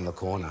crack on the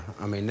corner.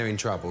 I mean, they're in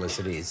trouble as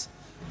it is.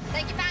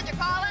 Think you found your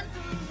calling?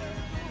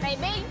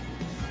 Maybe.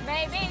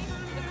 Maybe.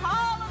 The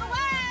call of the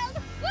wild.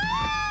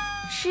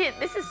 Woo! Shit,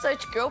 this is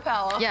such girl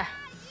power. Yeah.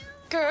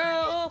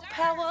 Girl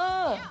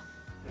power.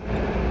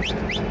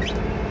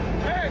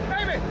 Hey,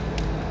 baby!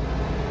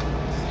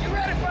 You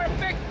ready for a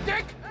big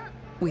dick?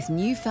 With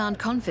newfound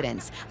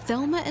confidence,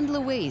 Thelma and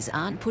Louise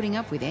aren't putting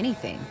up with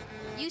anything.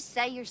 You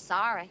say you're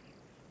sorry.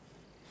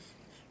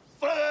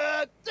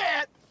 Fuck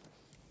that!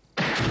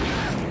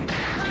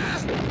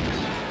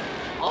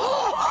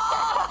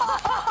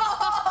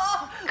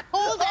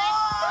 Called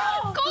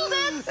it! Called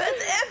it!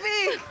 That's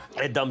epic!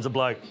 That dumb's a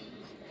bloke.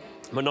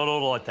 But not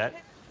all like that.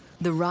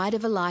 The ride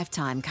of a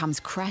lifetime comes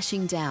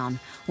crashing down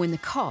when the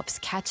cops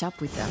catch up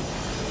with them.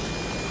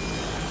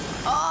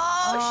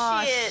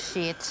 Oh, shit.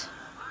 Shit.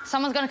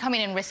 Someone's going to come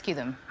in and rescue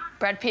them.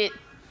 Brad Pitt.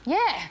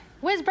 Yeah.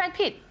 Where's Brad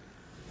Pitt?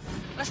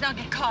 Let's not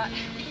get caught.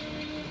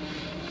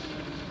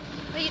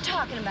 What are you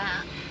talking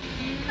about?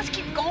 Let's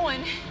keep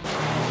going.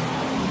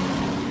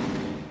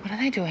 What are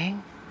they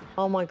doing?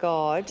 Oh, my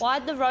God.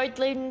 Why'd the road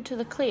leading to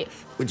the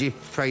cliff? Would you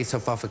throw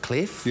yourself off a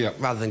cliff? Yep.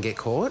 Rather than get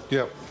caught?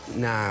 Yep.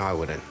 No, I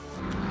wouldn't.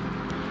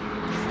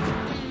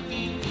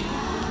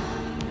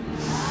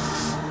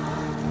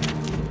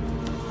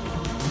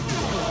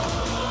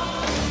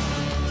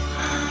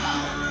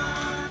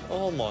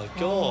 Oh, my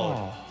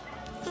God.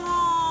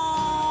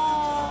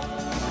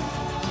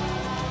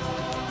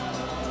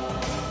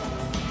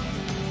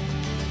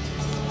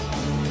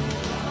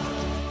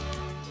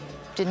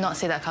 Did not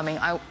see that coming.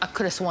 I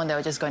could have sworn they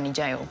were just going to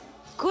jail.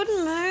 Good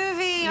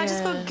movie. I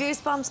just got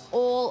goosebumps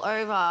all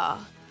over.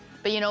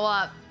 But you know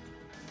what?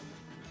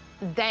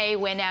 They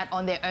went out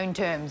on their own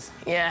terms.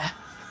 Yeah.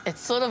 It's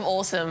sort of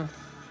awesome,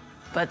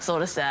 but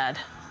sort of sad.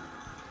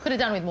 Could have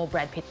done with more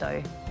Brad Pitt,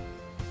 though.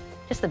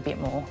 Just a bit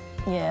more.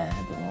 Yeah,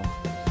 a bit more.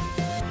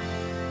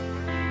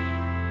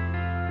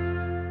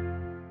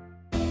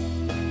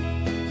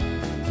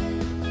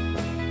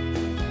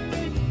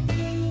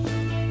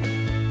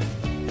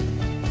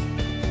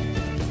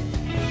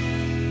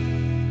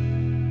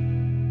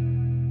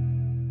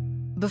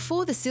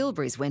 Before the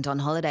Silburys went on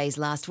holidays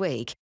last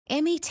week,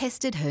 Emmy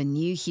tested her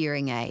new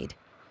hearing aid.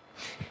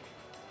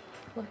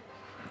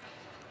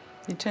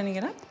 You turning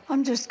it up?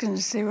 I'm just going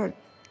to see what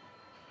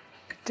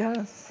it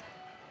does.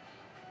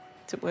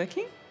 Is it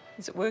working?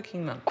 Is it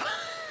working, Mum?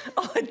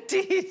 Oh, it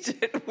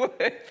did. It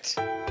worked.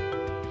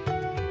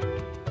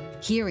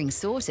 Hearing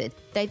sorted,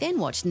 they then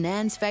watched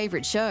Nan's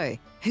favourite show,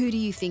 Who Do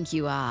You Think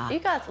You Are? You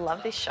guys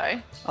love this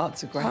show. Oh,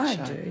 it's a great I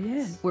show. do,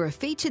 yeah. Where a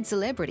featured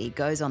celebrity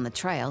goes on the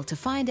trail to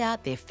find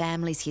out their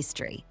family's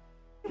history.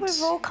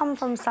 We've all come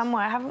from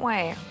somewhere, haven't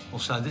we? Well,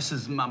 so this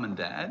is Mum and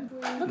Dad.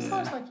 Looks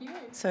like you.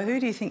 So who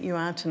do you think you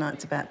are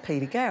tonight's about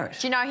Peter Garrett?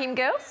 Do you know him,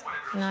 girls?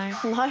 No.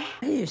 No.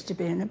 He used to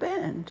be in a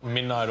band.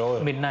 Midnight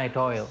Oil. Midnight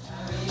Oil.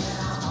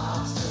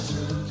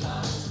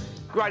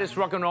 Greatest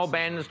rock and roll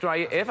band in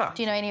Australia ever.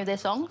 Do you know any of their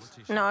songs?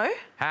 No.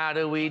 How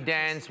do we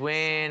dance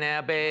when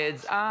our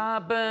beds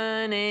are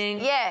burning?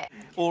 Yeah.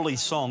 All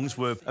these songs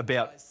were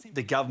about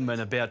the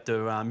government, about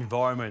the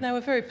environment. They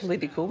were very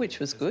political, which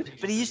was good.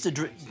 But he used to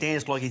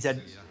dance like he's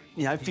had,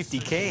 50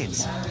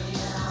 cans.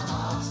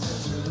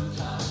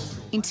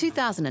 In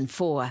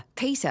 2004,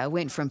 Peter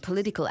went from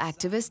political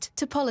activist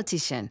to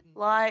politician.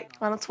 Like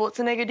Arnold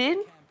Schwarzenegger did?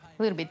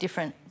 A little bit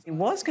different. He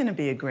was going to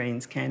be a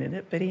Greens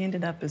candidate, but he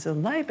ended up as a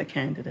Labor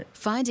candidate.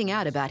 Finding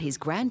out about his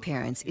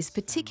grandparents is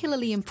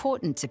particularly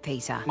important to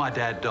Peter. My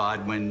dad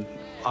died when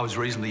I was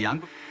reasonably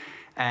young.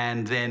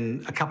 And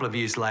then a couple of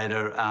years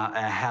later, our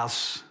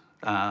house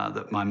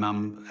that my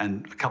mum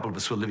and a couple of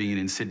us were living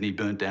in Sydney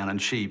burnt down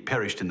and she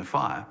perished in the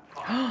fire.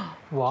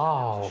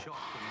 Wow.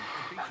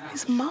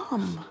 His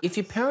mum. If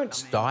your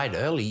parents died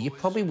early, you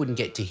probably wouldn't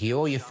get to hear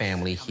all your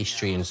family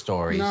history and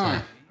stories.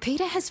 No.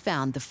 Peter has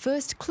found the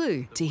first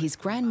clue to his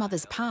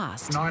grandmother's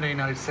past.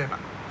 1907.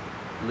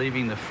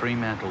 Leaving the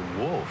Fremantle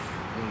Wharf.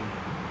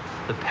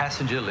 The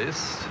passenger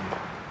list.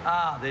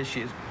 Ah, there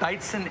she is.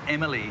 Bateson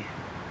Emily.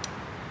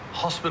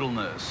 Hospital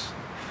nurse.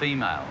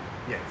 Female.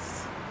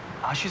 Yes.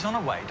 Ah, she's on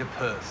her way to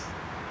Perth.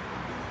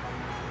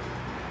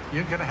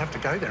 You're going to have to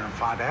go there and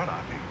find out,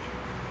 I think.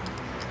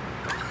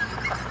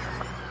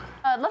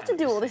 I'd love to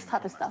do all this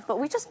type of stuff, but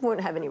we just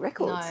won't have any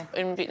records. No.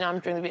 In Vietnam,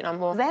 during the Vietnam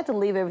War, they had to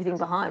leave everything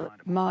behind.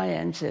 My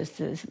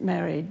ancestors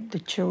married the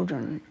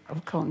children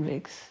of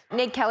convicts.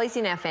 Ned Kelly's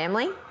in our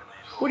family.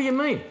 What do you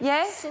mean?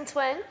 Yeah. Since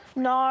when?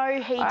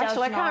 No, he does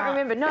Actually, I not. can't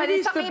remember. No, That there's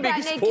is something the about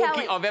biggest Ned porky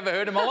Kelly. I've ever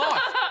heard in my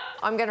life.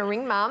 I'm going to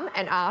ring Mum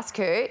and ask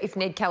her if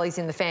Ned Kelly's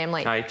in the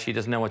family. Kate, she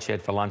doesn't know what she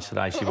had for lunch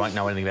today. She won't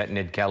know anything about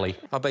Ned Kelly.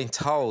 I've been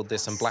told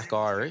there's some Black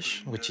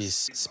Irish, which is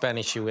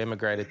Spanish who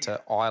emigrated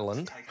to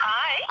Ireland. Hi.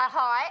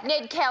 Hi.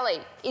 Ned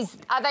Kelly.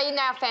 Are they in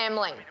our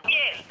family?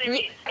 Yes, there is.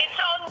 It's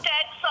on Dad's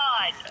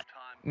side.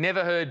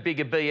 Never heard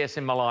bigger BS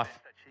in my life.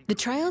 The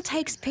trail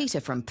takes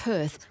Peter from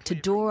Perth to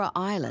Dora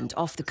Island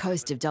off the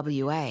coast of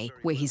WA,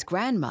 where his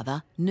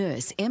grandmother,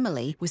 nurse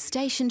Emily, was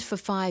stationed for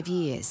 5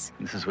 years.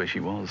 This is where she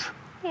was.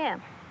 Yeah.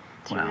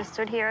 She Wow. was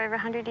stood here over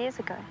 100 years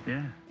ago.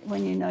 Yeah.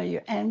 When you know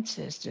your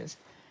ancestors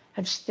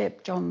have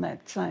stepped on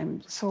that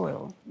same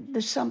soil,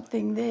 there's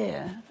something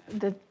there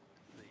that...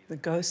 The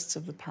ghosts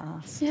of the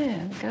past.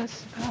 Yeah, the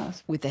ghosts of the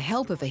past. With the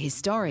help of a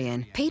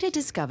historian, Peter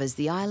discovers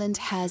the island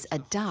has a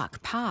dark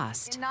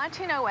past. In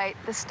 1908,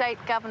 the state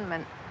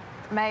government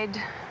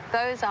made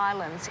those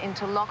islands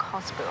into lock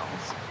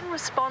hospitals in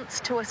response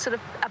to a sort of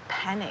a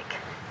panic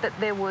that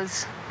there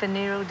was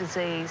venereal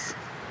disease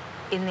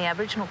in the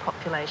Aboriginal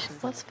population.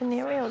 What's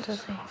venereal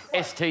disease?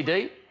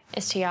 STD?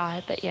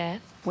 STI, but yeah.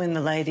 When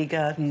the lady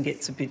garden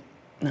gets a bit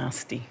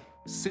nasty.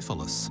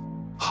 Syphilis,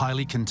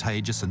 highly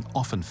contagious and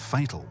often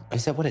fatal.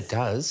 Is that what it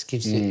does?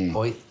 Gives you...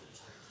 Boy,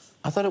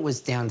 I thought it was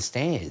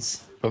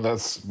downstairs. But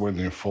that's when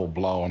you're full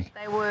blown.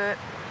 They were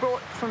brought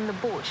from the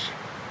bush.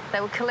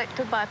 They were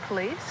collected by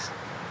police.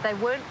 They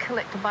weren't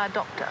collected by a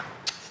doctor.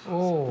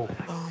 Oh.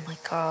 Oh, my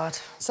God.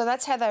 So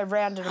that's how they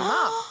rounded them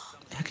up.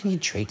 How can you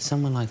treat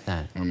someone like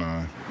that? I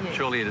know. Yeah.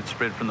 Surely it had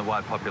spread from the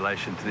white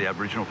population to the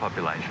Aboriginal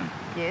population.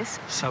 Yes.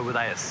 So were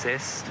they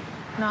assessed?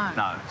 No.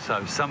 No.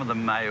 So some of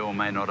them may or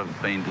may not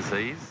have been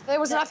diseased. There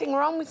was nothing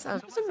wrong with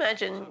them. Just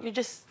imagine you're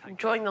just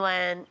enjoying the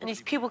land and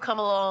these people come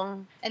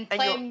along And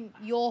claim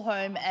your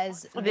home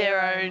as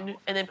their own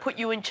and then put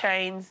you in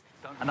chains.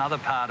 Another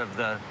part of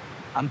the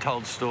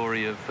untold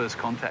story of first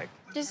contact.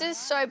 This is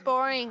so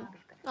boring,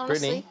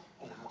 honestly.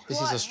 Brittany,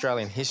 this is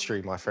Australian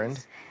history, my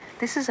friend.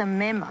 This is a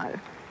memo.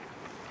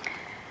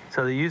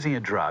 So they're using a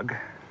drug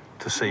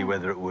to see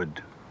whether it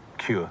would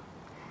cure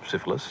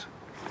syphilis.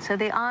 So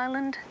the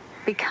island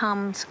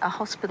becomes a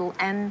hospital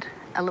and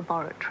a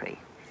laboratory.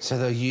 So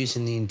they're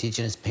using the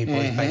Indigenous people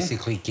as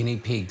basically guinea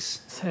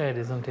pigs. Sad,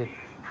 isn't it?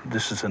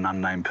 This is an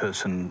unnamed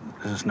person.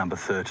 This is number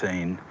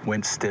 13.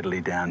 Went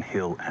steadily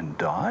downhill and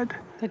died.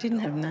 They didn't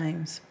have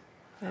names.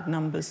 They had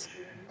numbers.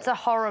 It's a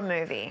horror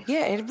movie.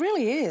 Yeah, it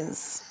really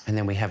is. And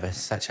then we have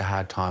such a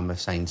hard time of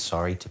saying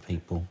sorry to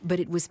people. But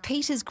it was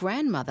Peter's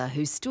grandmother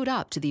who stood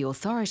up to the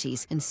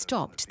authorities and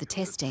stopped the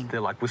testing. They're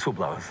like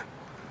whistleblowers.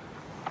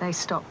 They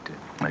stopped it.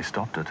 They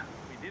stopped it.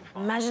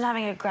 Imagine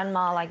having a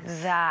grandma like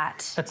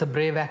that. That's a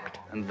brave act.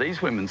 And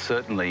these women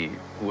certainly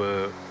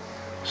were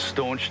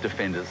staunch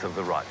defenders of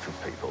the rights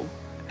of people.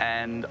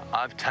 And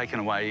I've taken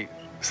away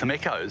some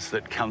echoes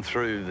that come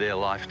through their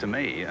life to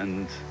me.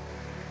 And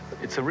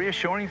it's a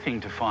reassuring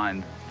thing to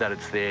find that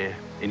it's there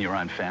in your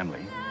own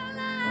family.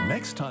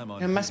 Next time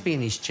on... It must be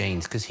in his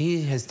genes, because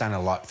he has done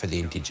a lot for the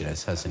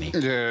Indigenous, hasn't he?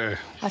 Yeah.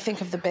 I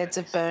think of the Beds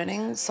of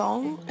Burning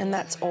song, and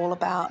that's all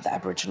about the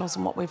Aboriginals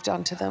and what we've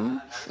done to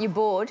them. You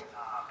bored?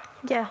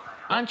 Yeah.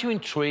 Aren't you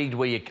intrigued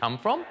where you come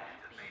from?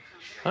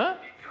 Huh?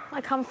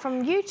 I come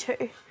from you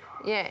two.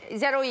 Yeah.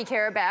 Is that all you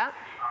care about?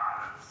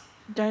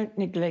 Don't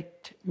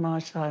neglect my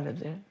side of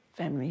the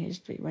family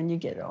history when you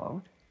get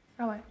old.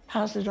 All right.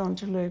 Pass it on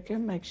to Luca,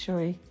 make sure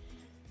he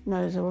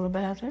knows all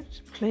about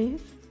it, please.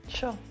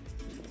 Sure.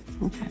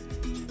 Okay.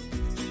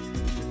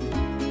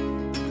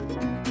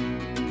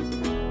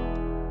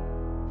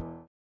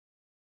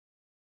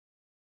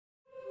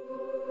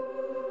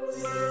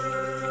 Bye.